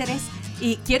Marta Cáceres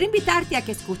y quiero invitarte a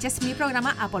que escuches mi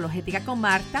programa Apologética con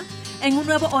Marta en un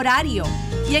nuevo horario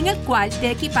y en el cual te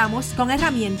equipamos con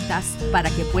herramientas para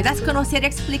que puedas conocer y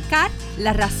explicar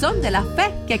la razón de la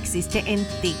fe que existe en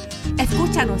ti.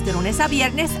 Escúchanos de lunes a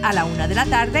viernes a la 1 de la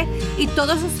tarde y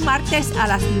todos los martes a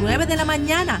las 9 de la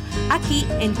mañana aquí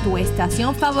en tu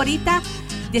estación favorita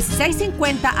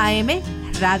 1650 AM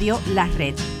Radio La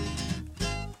Red.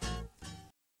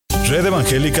 Red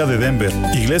Evangélica de Denver,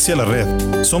 Iglesia La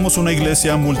Red. Somos una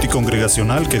iglesia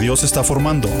multicongregacional que Dios está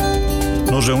formando.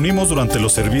 Nos reunimos durante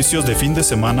los servicios de fin de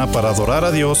semana para adorar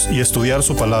a Dios y estudiar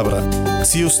su palabra.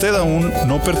 Si usted aún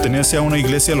no pertenece a una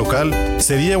iglesia local,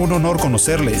 sería un honor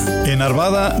conocerle. En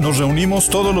Arvada nos reunimos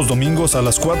todos los domingos a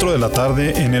las 4 de la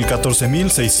tarde en el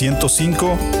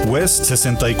 14605 West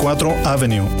 64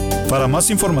 Avenue. Para más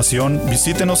información,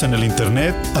 visítenos en el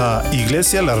internet a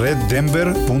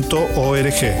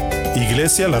iglesialareddenver.org.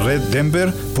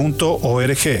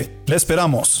 iglesialareddenver.org. ¡Le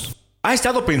esperamos! ¿Ha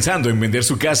estado pensando en vender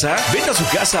su casa? Venda su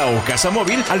casa o casa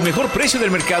móvil al mejor precio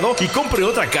del mercado y compre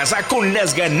otra casa con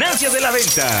las ganancias de la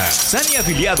venta. Sani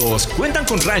Afiliados cuentan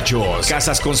con ranchos,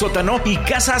 casas con sótano y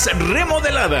casas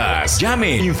remodeladas.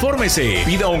 Llame, infórmese,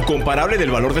 pida un comparable del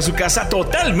valor de su casa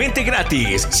totalmente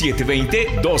gratis.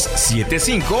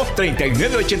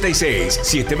 720-275-3986.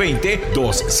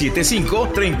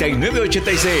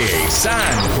 720-275-3986.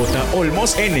 San J.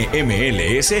 Olmos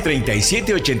NMLS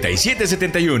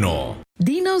 378771.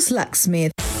 Dino's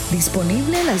Locksmith,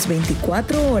 disponible las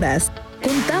 24 horas.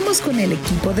 Contamos con el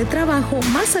equipo de trabajo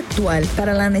más actual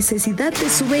para la necesidad de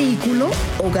su vehículo,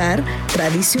 hogar,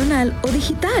 tradicional o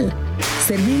digital.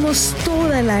 Servimos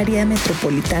toda el área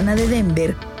metropolitana de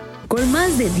Denver con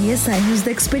más de 10 años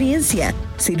de experiencia,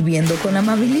 sirviendo con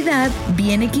amabilidad,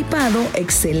 bien equipado,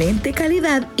 excelente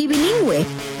calidad y bilingüe.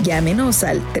 Llámenos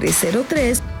al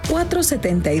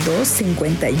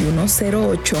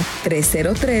 303-472-5108.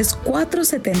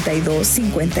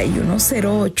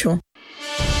 303-472-5108.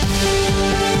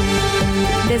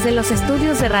 Desde los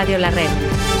estudios de Radio La Red,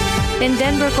 en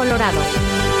Denver, Colorado,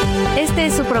 este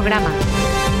es su programa,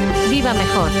 Viva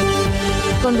Mejor,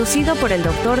 conducido por el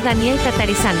Dr. Daniel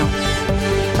Catarizano,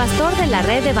 pastor de la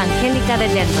Red Evangélica de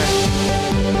Denver.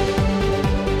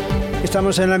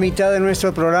 Estamos en la mitad de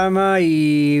nuestro programa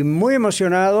y muy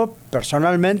emocionado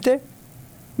personalmente.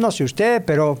 No sé usted,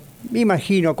 pero me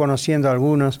imagino, conociendo a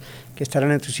algunos que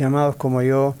estarán entusiasmados como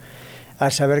yo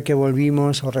al saber que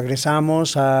volvimos o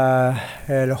regresamos a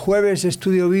los jueves de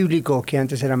estudio bíblico, que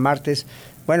antes eran martes.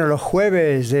 Bueno, los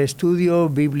jueves de estudio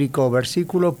bíblico,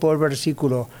 versículo por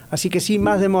versículo. Así que sin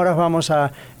más demoras vamos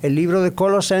a el libro de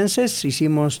Colosenses.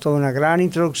 Hicimos toda una gran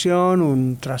introducción,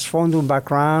 un trasfondo, un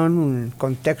background, un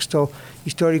contexto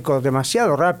histórico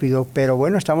demasiado rápido. Pero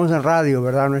bueno, estamos en radio,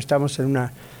 ¿verdad? No estamos en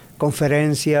una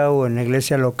conferencia o en la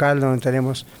iglesia local donde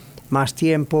tenemos más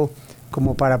tiempo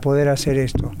como para poder hacer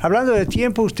esto. Hablando de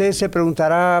tiempo, usted se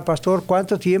preguntará, pastor,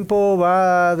 ¿cuánto tiempo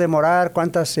va a demorar?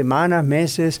 ¿Cuántas semanas,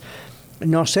 meses?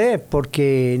 No sé,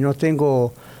 porque no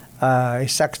tengo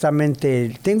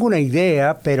exactamente, tengo una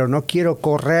idea, pero no quiero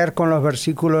correr con los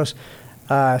versículos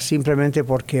simplemente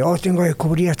porque, tengo que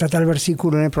cubrir hasta tal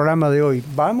versículo en el programa de hoy.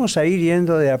 Vamos a ir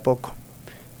yendo de a poco.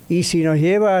 Y si nos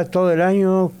lleva todo el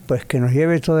año, pues que nos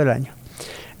lleve todo el año.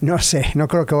 No sé, no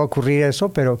creo que va a ocurrir eso,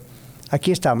 pero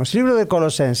aquí estamos. Libro de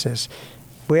Colosenses.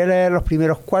 Voy a leer los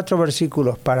primeros 4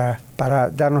 versículos para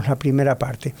darnos la primera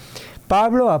parte.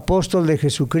 Pablo, apóstol de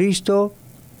Jesucristo,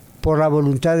 por la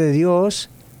voluntad de Dios,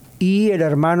 y el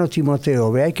hermano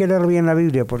Timoteo. Hay que leer bien la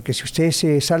Biblia, porque si usted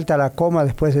se salta la coma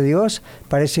después de Dios,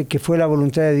 parece que fue la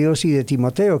voluntad de Dios y de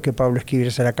Timoteo que Pablo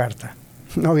escribiese la carta.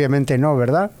 Obviamente no,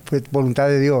 ¿verdad? Fue voluntad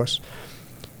de Dios.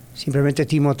 Simplemente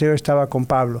Timoteo estaba con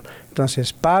Pablo.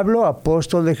 Entonces, Pablo,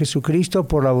 apóstol de Jesucristo,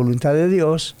 por la voluntad de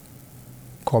Dios,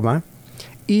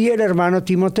 y el hermano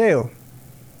Timoteo,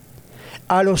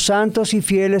 a los santos y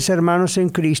fieles hermanos en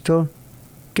Cristo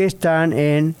que están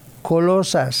en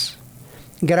Colosas.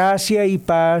 Gracia y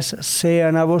paz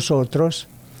sean a vosotros,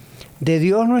 de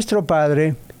Dios nuestro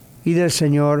Padre y del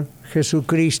Señor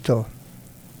Jesucristo.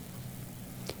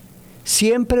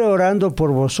 Siempre orando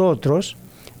por vosotros,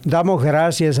 damos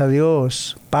gracias a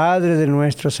Dios, Padre de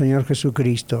nuestro Señor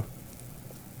Jesucristo,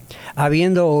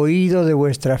 habiendo oído de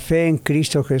vuestra fe en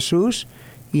Cristo Jesús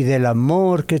y del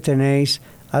amor que tenéis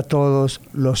a todos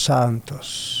los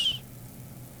santos.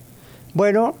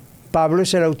 Bueno, Pablo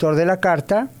es el autor de la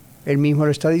carta, él mismo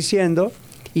lo está diciendo,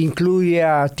 incluye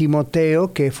a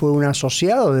Timoteo, que fue un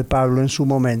asociado de Pablo en su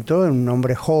momento, un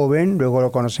hombre joven, luego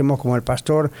lo conocemos como el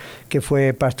pastor, que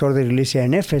fue pastor de la iglesia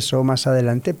en Éfeso más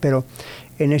adelante, pero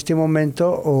en este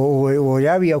momento, o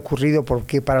ya había ocurrido,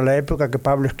 porque para la época que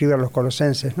Pablo escribe a los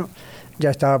Colosenses, ¿no?, ya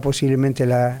estaba posiblemente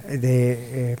la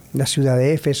ciudad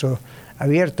de Éfeso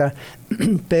abierta,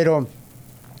 pero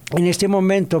en este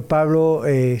momento Pablo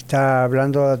está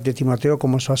hablando de Timoteo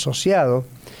como su asociado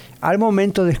al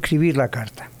momento de escribir la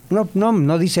carta.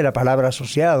 No dice la palabra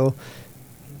asociado,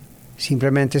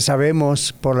 simplemente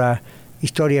sabemos por la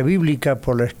historia bíblica,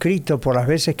 por lo escrito, por las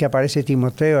veces que aparece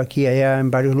Timoteo aquí y allá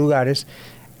en varios lugares,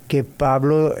 que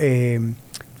Pablo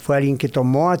fue alguien que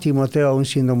tomó a Timoteo aún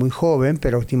siendo muy joven,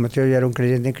 pero Timoteo ya era un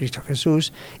creyente en Cristo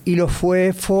Jesús, y lo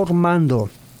fue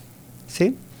formando.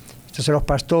 ¿sí? Entonces los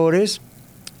pastores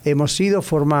hemos sido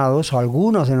formados, o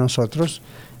algunos de nosotros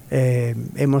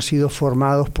hemos sido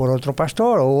formados por otro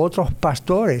pastor o otros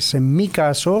pastores. En mi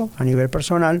caso, a nivel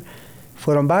personal,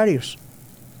 fueron varios.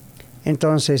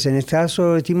 Entonces, en el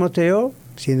caso de Timoteo,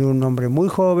 siendo un hombre muy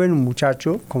joven, un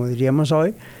muchacho, como diríamos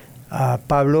hoy,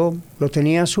 Pablo lo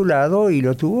tenía a su lado y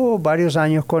lo tuvo varios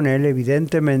años con él,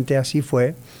 evidentemente así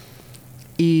fue,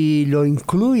 y lo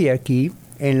incluye aquí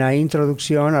en la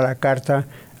introducción a la carta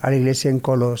a la iglesia en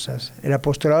Colosas. El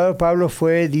apostolado de Pablo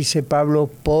fue, dice Pablo,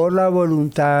 por la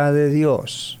voluntad de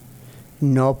Dios,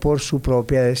 no por su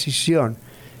propia decisión.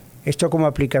 Esto como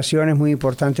aplicación es muy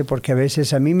importante porque a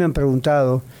veces a mí me han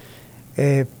preguntado,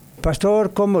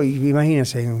 pastor, ¿cómo?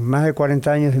 Imagínense, más de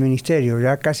 40 años de ministerio,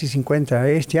 ya casi 50,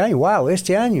 este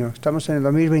año, estamos en el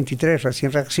 2023,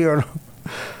 recién reacciono.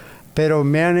 Pero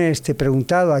me han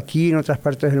preguntado aquí en otras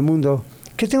partes del mundo,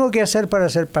 ¿qué tengo que hacer para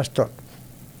ser pastor?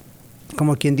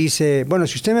 Como quien dice, bueno,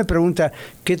 si usted me pregunta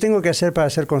qué tengo que hacer para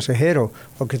ser consejero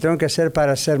o qué tengo que hacer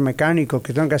para ser mecánico,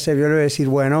 qué tengo que hacer, yo le voy a decir,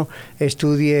 bueno,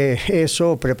 estudie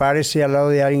eso, prepárese al lado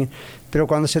de alguien. Pero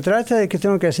cuando se trata de qué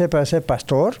tengo que hacer para ser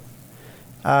pastor,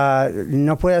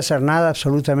 no puede hacer nada,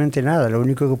 absolutamente nada. Lo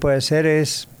único que puede hacer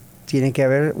tiene que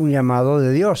haber un llamado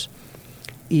de Dios.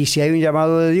 Y si hay un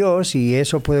llamado de Dios, y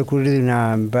eso puede ocurrir de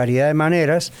una variedad de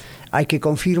maneras, hay que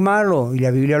confirmarlo, y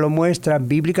la Biblia lo muestra,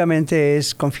 bíblicamente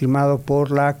es confirmado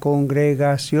por la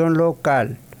congregación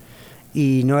local.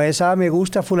 Y no es, me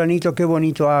gusta fulanito, qué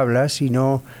bonito habla,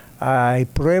 sino hay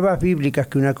pruebas bíblicas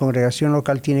que una congregación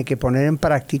local tiene que poner en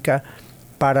práctica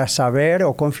para saber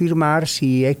o confirmar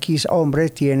si X hombre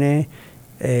tiene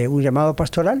un llamado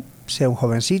pastoral, sea un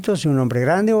jovencito, sea un hombre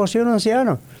grande o sea un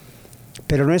anciano.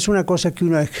 Pero no es una cosa que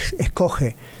uno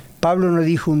escoge. Pablo no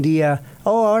dijo un día,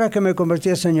 ahora que me convertí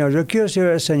al Señor, yo quiero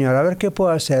servir al Señor, a ver qué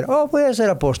puedo hacer. Voy a ser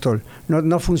apóstol.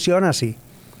 No funciona así.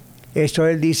 Esto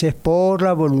él dice, por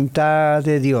la voluntad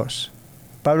de Dios.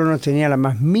 Pablo no tenía la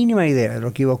más mínima idea de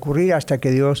lo que iba a ocurrir hasta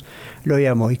que Dios lo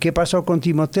llamó. ¿Y qué pasó con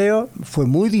Timoteo? Fue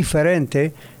muy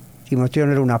diferente. Timoteo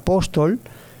no era un apóstol,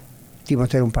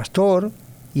 Timoteo era un pastor,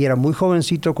 y era muy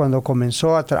jovencito cuando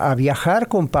comenzó a viajar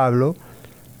con Pablo,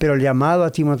 pero el llamado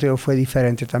a Timoteo fue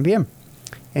diferente también.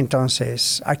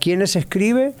 Entonces, ¿a quiénes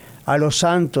escribe? A los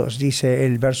santos, dice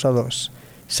el verso 2.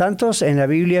 Santos en la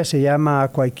Biblia se llama a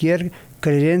cualquier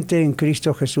creyente en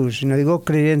Cristo Jesús. No digo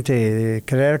creyente,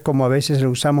 creer como a veces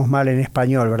lo usamos mal en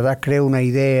español, ¿verdad? Cree una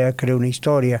idea, cree una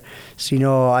historia,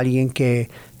 sino alguien que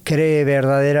cree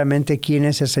verdaderamente quién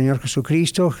es el Señor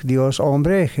Jesucristo, Dios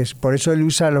hombre. Por eso él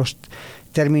usa los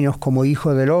términos como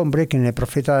hijo del hombre, que en el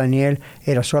profeta Daniel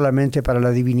era solamente para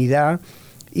la divinidad,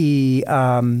 y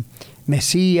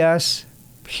Mesías,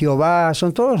 Jehová,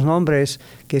 son todos nombres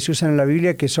que se usan en la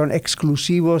Biblia que son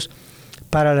exclusivos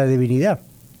para la divinidad.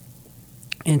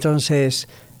 Entonces,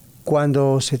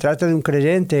 cuando se trata de un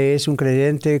creyente, es un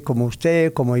creyente como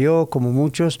usted, como yo, como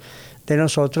muchos de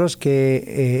nosotros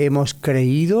que hemos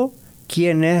creído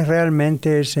quién es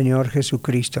realmente el Señor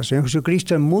Jesucristo. El Señor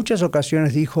Jesucristo en muchas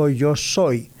ocasiones dijo, yo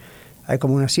soy. Hay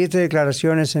como unas 7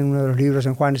 declaraciones en uno de los libros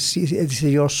en Juan,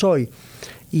 dice yo soy.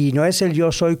 Y no es el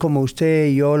yo soy como usted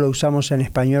y yo lo usamos en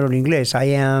español o en inglés.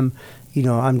 I am,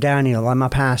 I'm Daniel, I'm a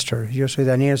pastor. Yo soy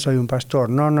Daniel, soy un pastor.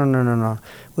 No.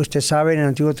 Usted sabe en el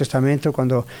Antiguo Testamento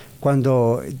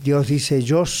cuando Dios dice,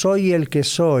 yo soy el que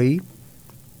soy,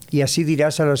 y así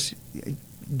dirás a los,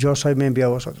 yo soy, me envió a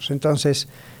vosotros. Entonces,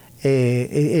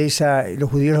 los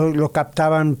judíos lo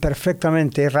captaban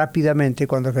perfectamente, rápidamente,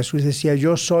 cuando Jesús decía,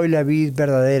 yo soy la vid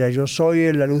verdadera, yo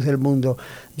soy la luz del mundo,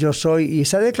 yo soy, y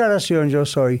esa declaración, yo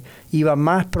soy, iba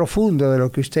más profundo de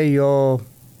lo que usted y yo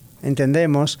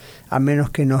entendemos, a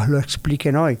menos que nos lo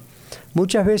expliquen hoy.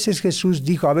 Muchas veces Jesús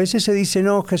dijo, a veces se dice,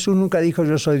 no, Jesús nunca dijo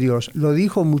yo soy Dios, lo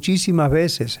dijo muchísimas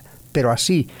veces, pero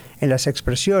así, en las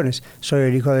expresiones, soy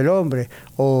el Hijo del Hombre,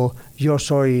 o yo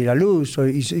soy la luz.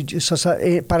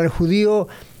 Para el judío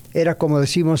era como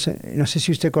decimos, no sé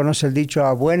si usted conoce el dicho,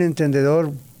 a buen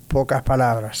entendedor, pocas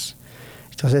palabras.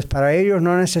 Entonces, para ellos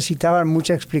no necesitaban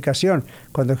mucha explicación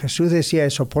cuando Jesús decía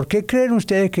eso. ¿Por qué creen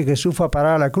ustedes que Jesús fue a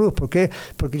parar a la cruz? ¿Por qué?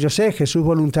 Porque yo sé, Jesús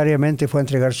voluntariamente fue a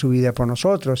entregar su vida por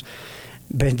nosotros.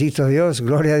 Bendito Dios,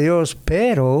 gloria a Dios,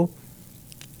 pero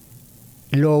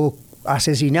lo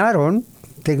asesinaron,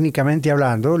 técnicamente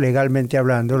hablando, legalmente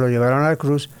hablando, lo llevaron a la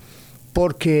cruz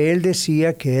porque él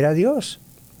decía que era Dios.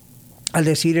 Al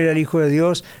decir era el Hijo de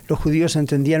Dios, los judíos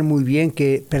entendían muy bien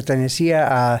que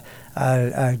pertenecía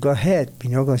al Godhead,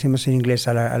 ¿no? Como decimos en inglés,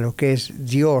 a lo que es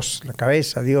Dios, la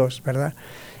cabeza, Dios, ¿verdad?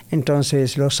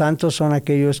 Entonces, los santos son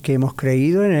aquellos que hemos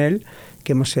creído en Él,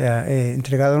 que hemos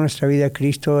entregado nuestra vida a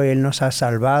Cristo, Él nos ha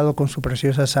salvado con su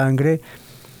preciosa sangre,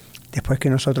 Después que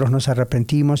nosotros nos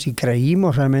arrepentimos y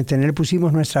creímos realmente en Él,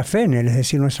 pusimos nuestra fe en Él, es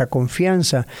decir, nuestra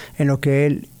confianza en lo que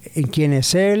Él, en quién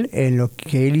es Él, en lo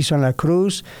que Él hizo en la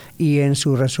cruz y en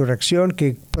su resurrección,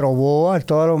 que probó a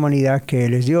toda la humanidad que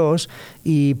Él es Dios,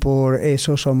 y por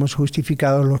eso somos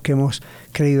justificados los que hemos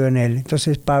creído en Él.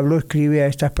 Entonces Pablo escribe a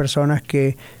estas personas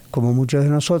que, como muchos de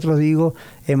nosotros,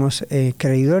 hemos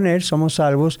creído en Él, somos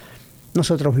salvos.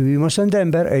 Nosotros vivimos en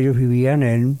Denver, ellos vivían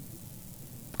en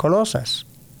Colosas.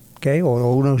 ¿Okay? O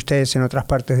uno de ustedes en otras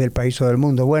partes del país o del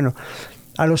mundo. Bueno,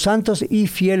 a los santos y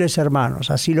fieles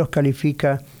hermanos, así los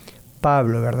califica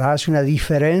Pablo, ¿verdad? Hace una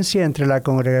diferencia entre la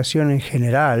congregación en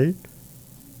general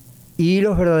y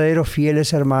los verdaderos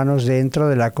fieles hermanos dentro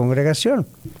de la congregación.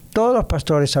 Todos los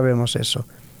pastores sabemos eso.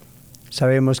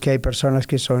 Sabemos que hay personas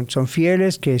que son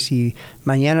fieles, que si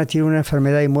mañana tienen una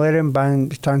enfermedad y mueren,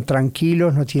 están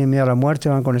tranquilos, no tienen miedo a la muerte,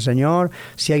 van con el Señor.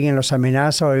 Si alguien los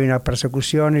amenaza o hay una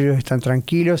persecución, ellos están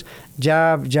tranquilos.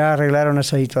 Ya arreglaron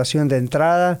esa situación de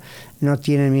entrada, no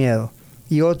tienen miedo.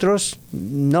 Y otros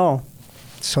no,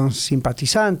 son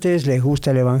simpatizantes, les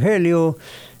gusta el Evangelio,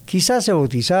 quizás se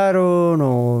bautizaron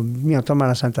o toman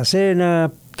la Santa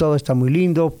Cena, todo está muy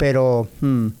lindo, pero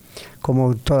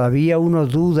como todavía uno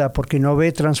duda porque no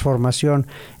ve transformación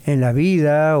en la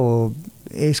vida o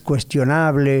es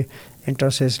cuestionable,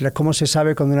 entonces ¿cómo se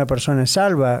sabe cuando una persona es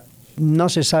salva? No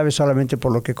se sabe solamente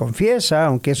por lo que confiesa,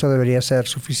 aunque eso debería ser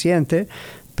suficiente,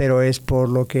 pero es por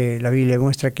lo que la Biblia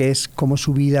muestra que es como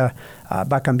su vida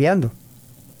va cambiando.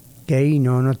 ¿Okay?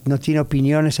 No tiene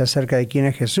opiniones acerca de quién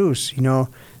es Jesús, sino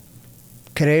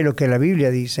cree lo que la Biblia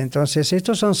dice. Entonces,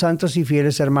 estos son santos y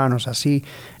fieles hermanos. Así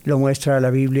lo muestra la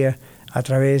Biblia a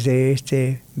través de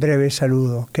este breve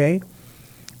saludo. ¿Okay?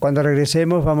 Cuando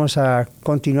regresemos vamos a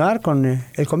continuar con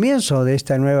el comienzo de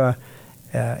esta nueva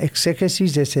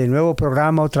exégesis, de este nuevo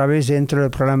programa, otra vez dentro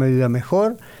del programa Viva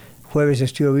Mejor, jueves de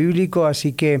estudio bíblico.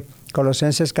 Así que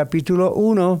Colosenses capítulo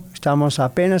 1, estamos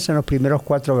apenas en los primeros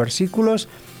 4 versículos.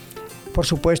 Por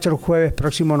supuesto, el jueves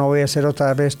próximo no voy a hacer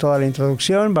otra vez toda la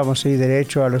introducción, vamos a ir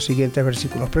derecho a los siguientes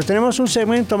versículos. Pero tenemos un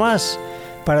segmento más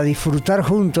para disfrutar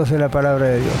juntos de la palabra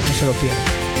de Dios, no se lo pierdan.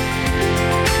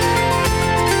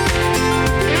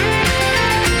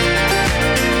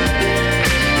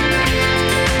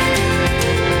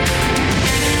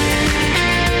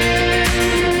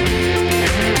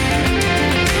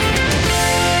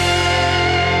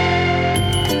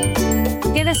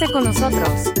 Quédese con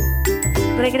nosotros.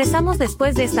 Regresamos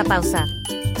después de esta pausa.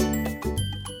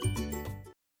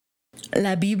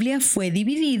 La Biblia fue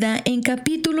dividida en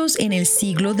capítulos en el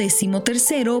siglo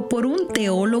XIII por un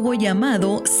teólogo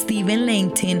llamado Stephen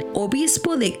Langton,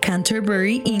 obispo de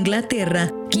Canterbury, Inglaterra,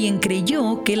 quien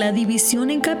creyó que la división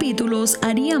en capítulos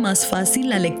haría más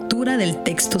fácil la lectura del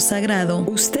texto sagrado.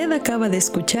 Usted acaba de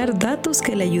escuchar datos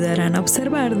que le ayudarán a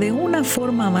observar de una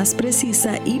forma más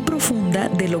precisa y profunda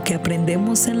de lo que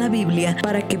aprendemos en la Biblia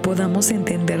para que podamos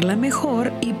entenderla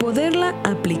mejor y poderla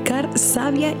aplicar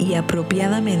sabia y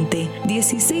apropiadamente.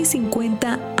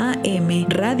 1650 AM,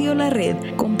 Radio La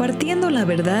Red, compartiendo la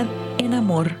verdad en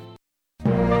amor.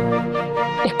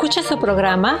 Escucha su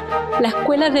programa La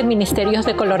Escuela de Ministerios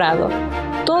de Colorado,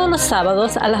 todos los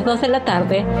sábados a las 2 de la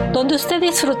tarde, donde usted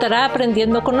disfrutará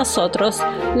aprendiendo con nosotros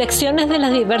lecciones de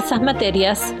las diversas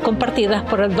materias compartidas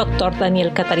por el Dr.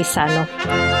 Daniel Catarizano.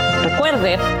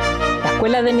 Recuerde, La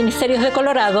Escuela de Ministerios de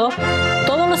Colorado,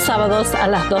 todos los sábados a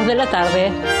las 2 de la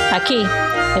tarde, aquí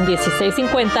en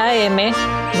 1650 AM,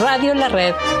 Radio La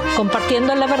Red,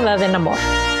 compartiendo la verdad en amor.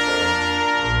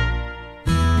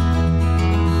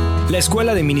 La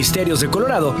Escuela de Ministerios de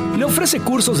Colorado le ofrece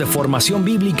cursos de formación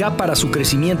bíblica para su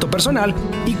crecimiento personal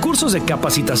y cursos de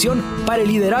capacitación para el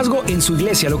liderazgo en su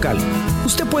iglesia local.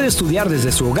 Usted puede estudiar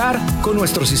desde su hogar, con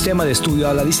nuestro sistema de estudio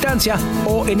a la distancia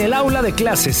o en el aula de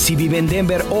clases si vive en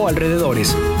Denver o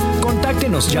alrededores.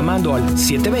 Contáctenos llamando al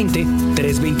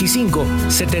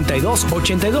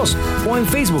 720-325-7282 o en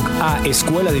Facebook a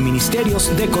Escuela de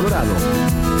Ministerios de Colorado.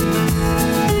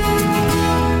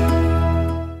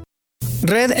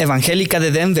 Red Evangélica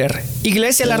de Denver,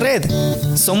 Iglesia La Red.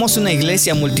 Somos una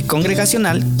iglesia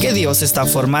multicongregacional que Dios está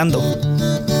formando.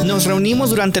 Nos reunimos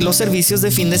durante los servicios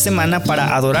de fin de semana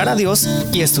para adorar a Dios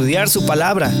y estudiar su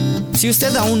palabra. Si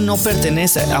usted aún no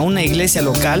pertenece a una iglesia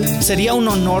local, sería un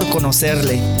honor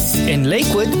conocerle. En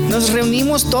Lakewood nos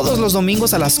reunimos todos los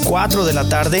domingos a las 4 de la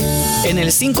tarde en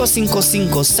el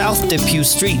 555 South Depew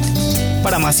Street.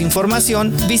 Para más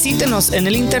información, visítenos en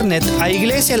el internet a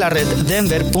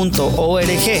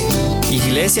iglesialareddenver.org.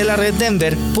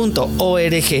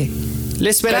 iglesialareddenver.org. Le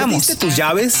esperamos. ¿Perdiste tus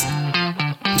llaves?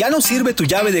 ¿Ya no sirve tu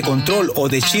llave de control o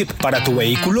de chip para tu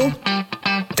vehículo?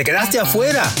 ¿Te quedaste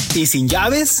afuera y sin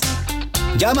llaves?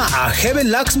 Llama a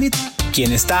Heaven Locksmith,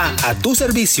 quien está a tu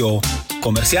servicio,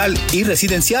 comercial y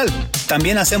residencial.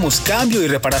 También hacemos cambio y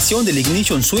reparación del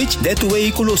ignition switch de tu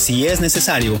vehículo si es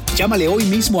necesario. Llámale hoy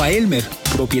mismo a Elmer,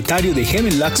 propietario de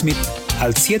Heaven Locksmith,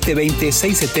 al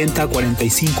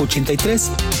 720-670-4583,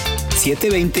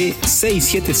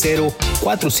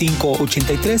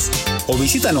 720-670-4583 o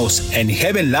visítanos en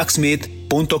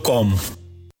heavenlocksmith.com.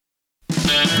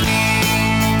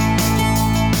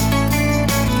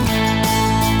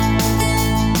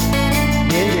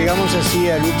 Llegamos así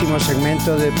al último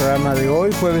segmento del programa de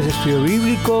hoy, Jueves de Estudio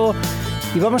Bíblico,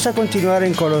 y vamos a continuar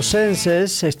en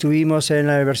Colosenses. Estuvimos en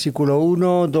el versículo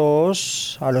 1,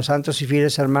 2, a los santos y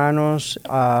fieles hermanos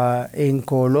en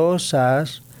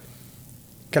Colosas.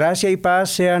 Gracia y paz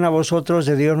sean a vosotros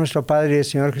de Dios nuestro Padre y del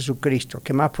Señor Jesucristo.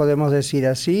 ¿Qué más podemos decir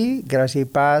así? Gracia y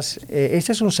paz.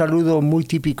 Este es un saludo muy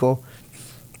típico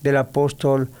del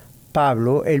apóstol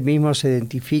Pablo. Él mismo se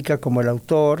identifica como el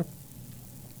autor.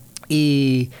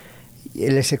 Y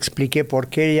les expliqué por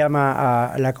qué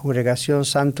llama a la congregación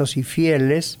santos y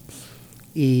fieles,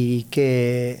 y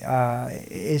que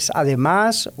es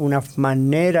además una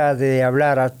manera de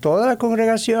hablar a toda la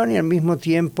congregación y al mismo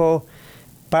tiempo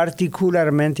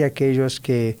particularmente a aquellos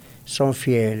que son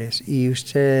fieles. Y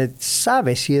usted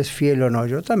sabe si es fiel o no,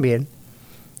 yo también,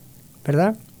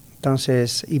 ¿verdad?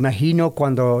 Entonces, imagino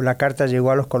cuando la carta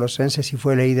llegó a los colosenses y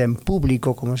fue leída en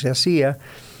público como se hacía,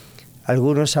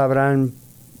 algunos habrán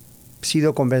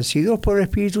sido convencidos por el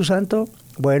Espíritu Santo.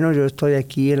 Bueno, yo estoy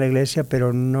aquí en la iglesia,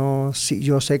 pero no,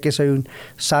 yo sé que soy un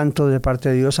santo de parte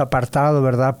de Dios, apartado,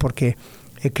 ¿verdad? Porque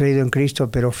he creído en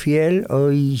Cristo, pero fiel.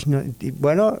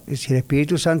 Bueno, si el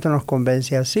Espíritu Santo nos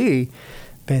convence así,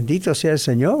 bendito sea el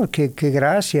Señor. Qué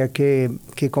gracia, qué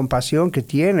compasión que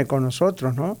tiene con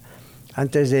nosotros, ¿no?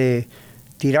 Antes de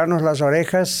tirarnos las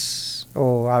orejas,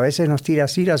 o a veces nos tira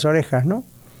así las orejas, ¿no?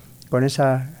 Con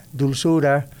esa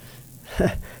dulzura,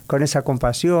 con esa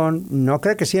compasión. No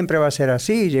creo que siempre va a ser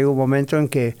así. Llega un momento en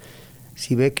que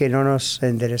si ve que no nos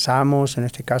enderezamos, en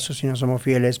este caso si no somos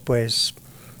fieles, pues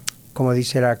como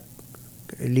dice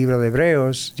el libro de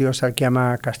Hebreos, Dios al que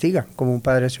ama castiga, como un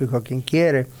padre a su hijo a quien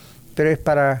quiere, pero es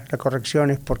para la corrección,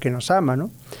 es porque nos ama,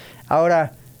 ¿no?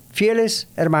 Ahora, fieles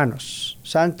hermanos,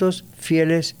 santos,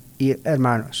 fieles y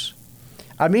hermanos.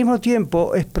 Al mismo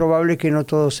tiempo, es probable que no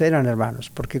todos eran hermanos,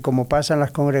 porque como pasan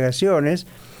las congregaciones,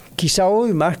 quizá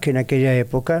hoy más que en aquella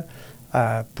época,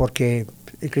 porque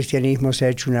el cristianismo se ha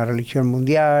hecho una religión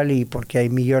mundial y porque hay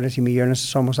millones y millones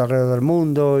somos alrededor del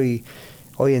mundo, y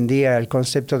hoy en día el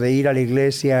concepto de ir a la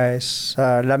iglesia es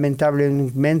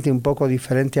lamentablemente un poco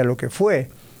diferente a lo que fue,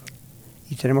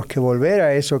 y tenemos que volver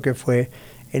a eso que fue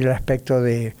en el aspecto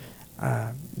de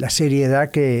la seriedad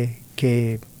que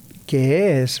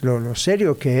es, lo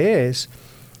serio que es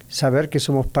saber que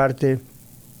somos parte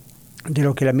de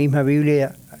lo que la misma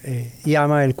Biblia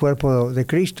llama el cuerpo de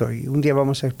Cristo, y un día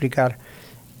vamos a explicar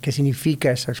qué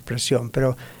significa esa expresión.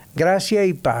 Pero gracia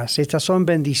y paz, estas son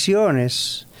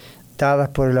bendiciones dadas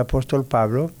por el apóstol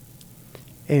Pablo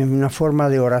en una forma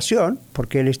de oración,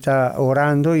 porque él está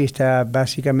orando y está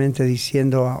básicamente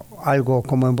diciendo algo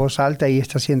como en voz alta y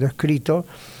está siendo escrito.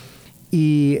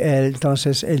 Y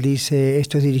entonces él dice,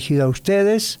 esto es dirigido a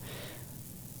ustedes,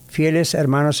 fieles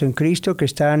hermanos en Cristo que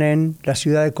están en la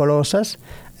ciudad de Colosas,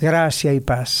 gracia y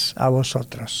paz a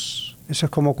vosotros. Eso es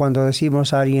como cuando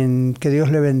decimos a alguien que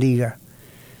Dios le bendiga.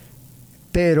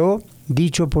 Pero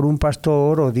dicho por un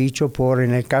pastor o dicho por,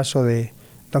 en el caso de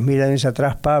 2000 años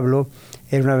atrás, Pablo,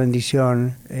 era una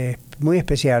bendición muy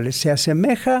especial. Se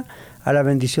asemeja a la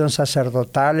bendición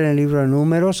sacerdotal en el libro de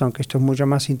Números, aunque esto es mucho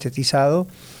más sintetizado.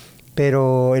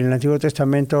 Pero en el Antiguo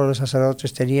Testamento los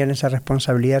sacerdotes tenían esa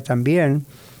responsabilidad también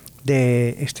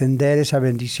de extender esa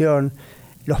bendición,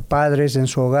 los padres en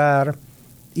su hogar,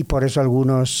 y por eso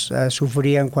algunos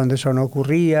sufrían cuando eso no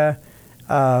ocurría,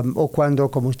 o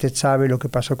cuando, como usted sabe, lo que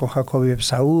pasó con Jacob y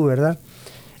Esaú, ¿verdad?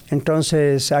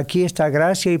 Entonces, aquí está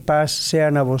gracia y paz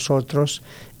sean a vosotros,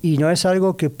 y no es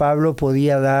algo que Pablo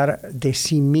podía dar de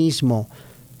sí mismo.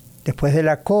 Después de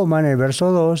la coma, en el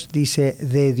verso 2, dice,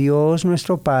 de Dios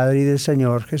nuestro Padre y del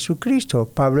Señor Jesucristo.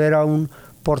 Pablo era un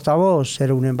portavoz,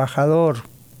 era un embajador,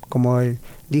 como él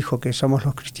dijo que somos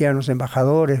los cristianos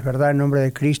embajadores, ¿verdad? En nombre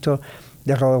de Cristo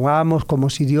le rogamos como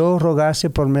si Dios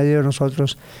rogase por medio de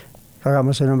nosotros,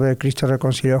 rogamos en nombre de Cristo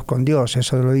reconciliados con Dios.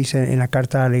 Eso lo dice en la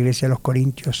carta a la iglesia de los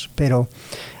Corintios. Pero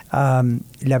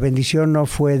la bendición no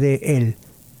fue de él.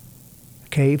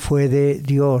 ¿okay? Fue de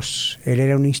Dios. Él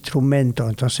era un instrumento.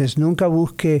 Entonces nunca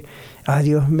busque,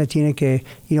 Dios me tiene que,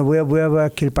 voy a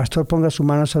que el pastor ponga su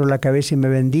mano sobre la cabeza y me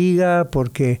bendiga,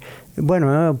 porque,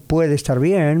 bueno, puede estar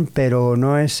bien, pero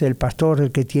no es el pastor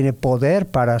el que tiene poder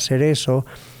para hacer eso,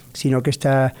 sino que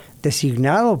está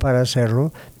designado para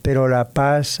hacerlo, pero la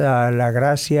paz, la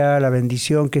gracia, la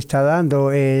bendición que está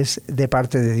dando es de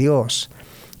parte de Dios.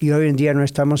 Y hoy en día no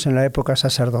estamos en la época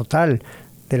sacerdotal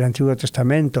del Antiguo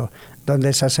Testamento, donde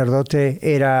el sacerdote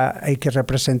era el que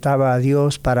representaba a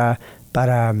Dios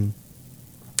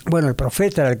el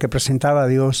profeta era el que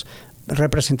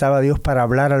representaba a Dios para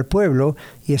hablar al pueblo,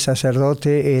 y el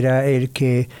sacerdote era el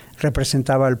que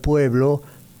representaba al pueblo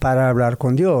para hablar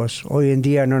con Dios. Hoy en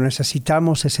día no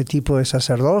necesitamos ese tipo de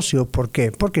sacerdocio. ¿Por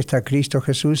qué? Porque está Cristo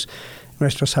Jesús,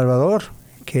 nuestro Salvador,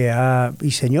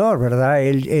 y Señor, ¿verdad?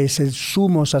 Él es el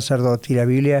sumo sacerdote, y la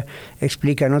Biblia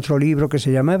explica en otro libro que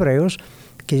se llama Hebreos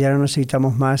que ya no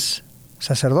necesitamos más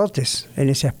sacerdotes en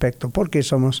ese aspecto, porque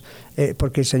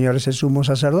el Señor es el sumo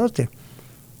sacerdote.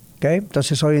 ¿Okay?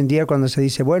 Entonces hoy en día cuando se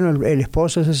dice, bueno, el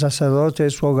esposo es el sacerdote de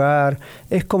su hogar,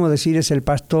 es como decir es el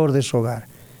pastor de su hogar.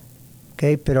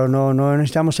 ¿Okay? Pero no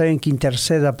necesitamos a alguien que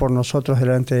interceda por nosotros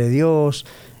delante de Dios,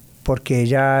 porque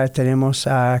ya tenemos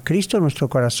a Cristo en nuestro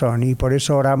corazón, y por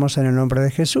eso oramos en el nombre de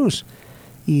Jesús.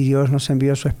 Y Dios nos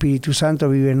envió su Espíritu Santo,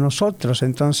 vive en nosotros.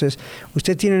 Entonces,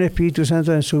 usted tiene el Espíritu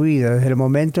Santo en su vida desde el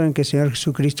momento en que el Señor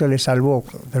Jesucristo le salvó,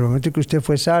 desde el momento en que usted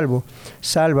fue salva.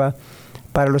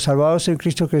 Para los salvados en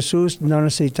Cristo Jesús no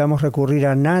necesitamos recurrir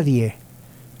a nadie,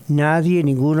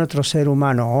 ningún otro ser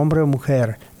humano, hombre o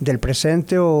mujer, del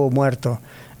presente o muerto.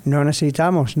 No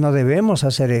necesitamos, no debemos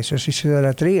hacer eso es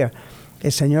idolatría.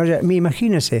 El Señor,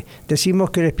 imagínense, decimos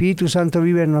que el Espíritu Santo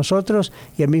vive en nosotros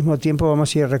y al mismo tiempo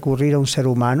vamos a ir a recurrir a un ser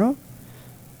humano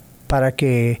para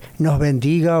que nos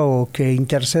bendiga o que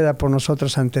interceda por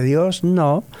nosotros ante Dios.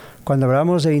 No, cuando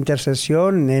hablamos de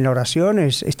intercesión en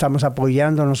oraciones, estamos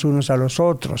apoyándonos unos a los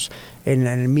otros en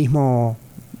el mismo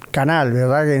canal,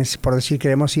 ¿verdad? Por decir,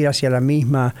 queremos ir hacia la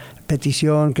misma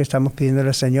petición que estamos pidiéndole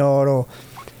al Señor.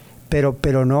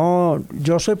 Pero no,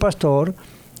 yo soy pastor,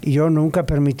 y yo nunca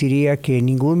permitiría que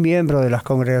ningún miembro de las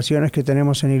congregaciones que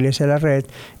tenemos en Iglesia de la Red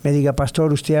me diga,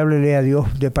 pastor, usted háblele a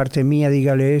Dios de parte mía,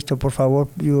 dígale esto, por favor.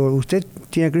 ¿Usted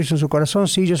tiene a Cristo en su corazón?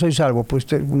 Sí, yo soy salvo. Pues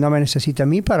usted no me necesita a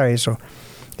mí para eso.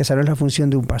 Esa no es la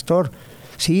función de un pastor.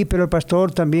 Sí, pero el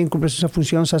pastor también cumple esa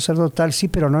función sacerdotal. Sí,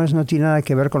 pero no tiene nada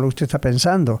que ver con lo que usted está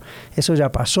pensando. Eso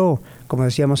ya pasó, como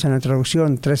decíamos en la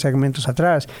introducción 3 segmentos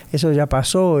atrás. Eso ya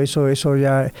pasó, eso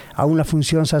ya, aún la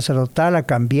función sacerdotal ha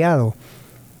cambiado.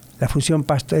 La función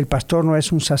el pastor no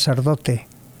es un sacerdote,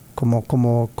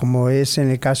 como es en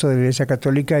el caso de la Iglesia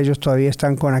Católica. Ellos todavía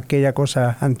están con aquella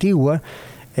cosa antigua,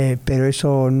 pero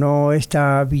eso no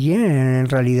está bien en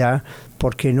realidad,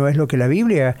 porque no es lo que la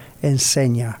Biblia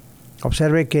enseña.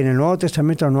 Observe que en el Nuevo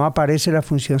Testamento no aparece la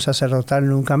función sacerdotal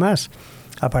nunca más.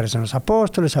 Aparecen los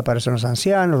apóstoles, aparecen los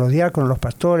ancianos, los diáconos, los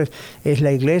pastores. Es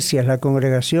la iglesia, es la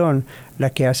congregación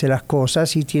la que hace las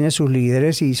cosas y tiene sus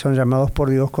líderes y son llamados por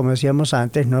Dios, como decíamos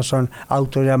antes, no son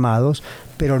autollamados,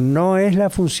 pero no es la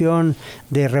función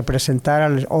de representar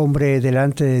al hombre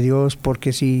delante de Dios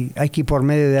porque si hay que ir por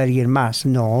medio de alguien más.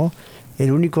 No,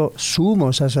 el único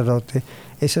sumo sacerdote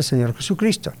es el Señor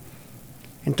Jesucristo.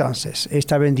 Entonces,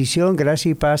 esta bendición,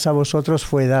 gracia y paz a vosotros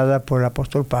fue dada por el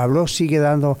apóstol Pablo, sigue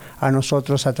dando a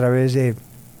nosotros a través de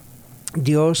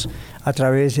Dios, a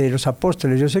través de los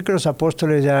apóstoles. Yo sé que los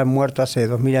apóstoles ya han muerto hace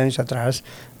 2000 años atrás,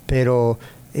 pero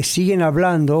siguen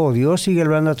hablando, o Dios sigue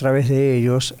hablando a través de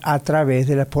ellos,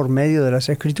 por medio de las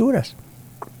Escrituras.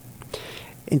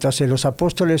 Entonces, los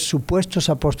apóstoles, supuestos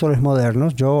apóstoles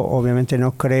modernos, yo obviamente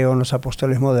no creo en los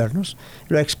apóstoles modernos,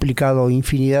 lo he explicado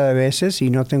infinidad de veces y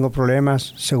no tengo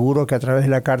problemas, seguro que a través de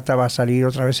la carta va a salir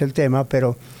otra vez el tema,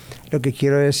 pero lo que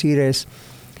quiero decir es,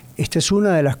 esta es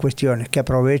una de las cuestiones que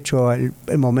aprovecho el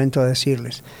momento de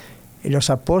decirles. Los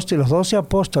 12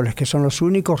 apóstoles, que son los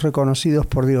únicos reconocidos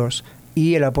por Dios,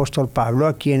 y el apóstol Pablo,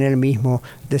 a quien él mismo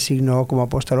designó como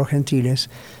apóstol a los gentiles,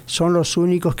 son los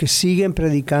únicos que siguen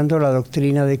predicando la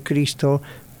doctrina de Cristo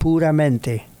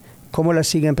puramente. ¿Cómo la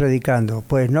siguen predicando?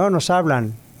 Pues no nos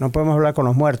hablan, no podemos hablar con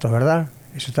los muertos, ¿verdad?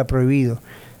 Eso está prohibido.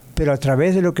 Pero a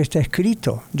través de lo que está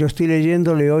escrito, yo estoy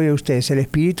leyéndole hoy a ustedes, el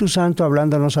Espíritu Santo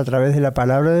hablándonos a través de la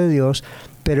palabra de Dios,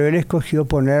 pero él escogió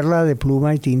ponerla de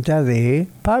pluma y tinta de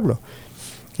Pablo.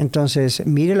 Entonces,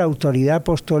 mire la autoridad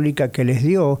apostólica que les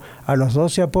dio a los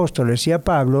 12 apóstoles y a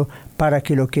Pablo para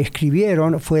que lo que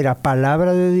escribieron fuera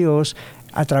palabra de Dios,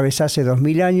 atravesase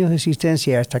 2000 años de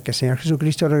existencia hasta que el Señor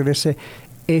Jesucristo regrese.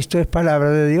 Esto es palabra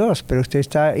de Dios, pero usted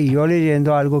está y yo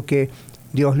leyendo algo que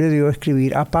Dios le dio a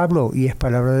escribir a Pablo y es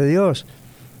palabra de Dios.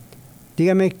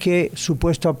 Dígame qué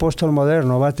supuesto apóstol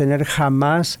moderno va a tener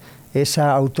jamás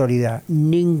esa autoridad.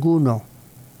 Ninguno.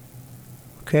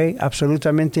 ¿Ok?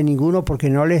 Absolutamente ninguno, porque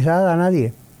no les da a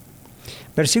nadie.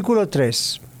 Versículo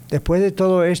 3. Después de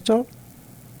todo esto,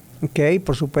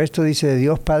 por supuesto dice de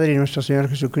Dios Padre y nuestro Señor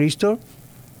Jesucristo.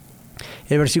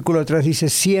 El versículo 3 dice,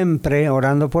 siempre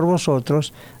orando por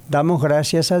vosotros, damos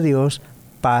gracias a Dios,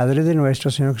 Padre de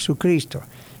nuestro Señor Jesucristo.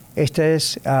 Esta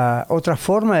es otra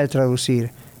forma de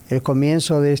traducir el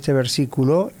comienzo de este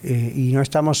versículo, y no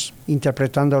estamos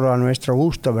interpretándolo a nuestro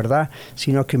gusto, ¿verdad?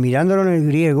 Sino que mirándolo en el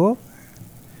griego,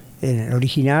 en el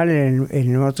original, en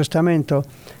el Nuevo Testamento,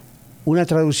 una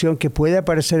traducción que puede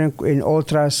aparecer en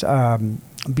otras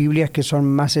Biblias que son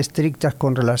más estrictas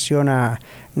con relación a,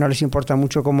 no les importa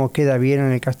mucho cómo queda bien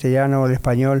en el castellano o el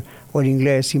español o el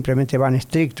inglés, simplemente van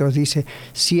estrictos. Dice,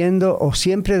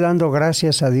 siempre dando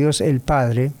gracias a Dios el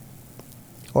Padre,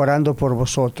 orando por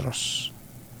vosotros.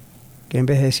 Que en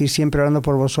vez de decir siempre orando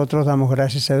por vosotros, damos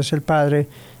gracias a Dios el Padre,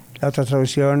 la otra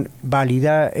traducción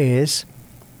válida es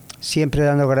siempre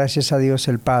dando gracias a Dios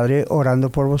el Padre, orando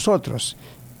por vosotros.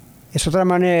 Es otra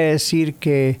manera de decir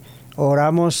que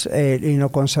oramos en lo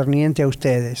concerniente a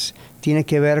ustedes. Tiene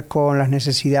que ver con las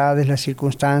necesidades, las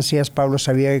circunstancias. Pablo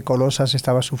sabía que Colosas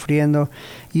estaba sufriendo.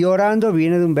 Y orando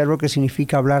viene de un verbo que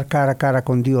significa hablar cara a cara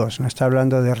con Dios. No está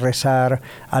hablando de rezar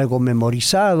algo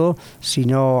memorizado,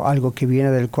 sino algo que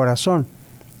viene del corazón.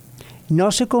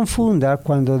 No se confunda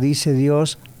cuando dice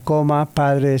Dios,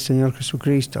 Padre del Señor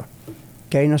Jesucristo.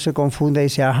 Que ahí no se confunda y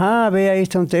dice, ve, ahí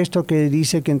está un texto que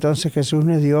dice que entonces Jesús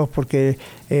no es Dios porque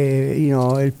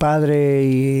el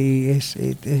Padre es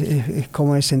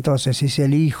como es entonces, es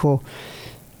el Hijo.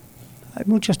 Hay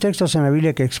muchos textos en la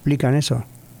Biblia que explican eso.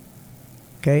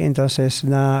 Entonces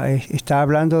está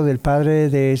hablando del Padre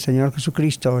del Señor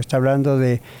Jesucristo, está hablando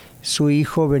de su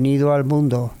Hijo venido al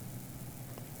mundo,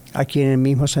 a quien el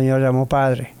mismo Señor llamó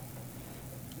Padre.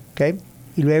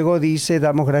 Y luego dice,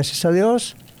 damos gracias a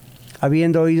Dios,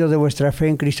 habiendo oído de vuestra fe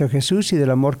en Cristo Jesús y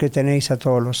del amor que tenéis a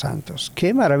todos los santos.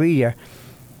 ¡Qué maravilla!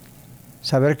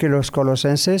 Saber que los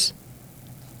colosenses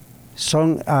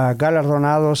son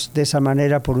galardonados de esa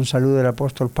manera por un saludo del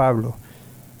apóstol Pablo.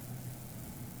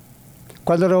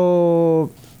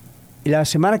 Cuando la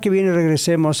semana que viene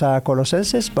regresemos a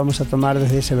Colosenses, vamos a tomar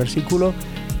desde ese versículo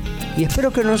y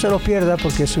espero que no se lo pierda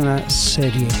porque es una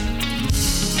serie.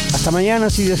 Hasta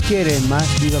mañana, si Dios quiere,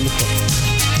 más Viva Mejor.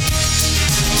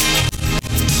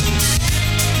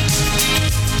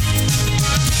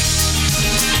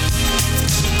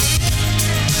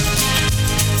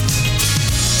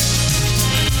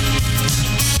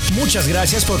 Muchas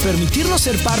gracias por permitirnos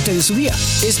ser parte de su día.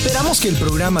 Esperamos que el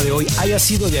programa de hoy haya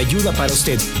sido de ayuda para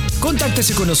usted.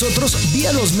 Contáctese con nosotros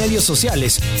vía los medios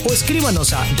sociales o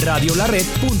escríbanos a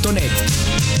radiolared.net.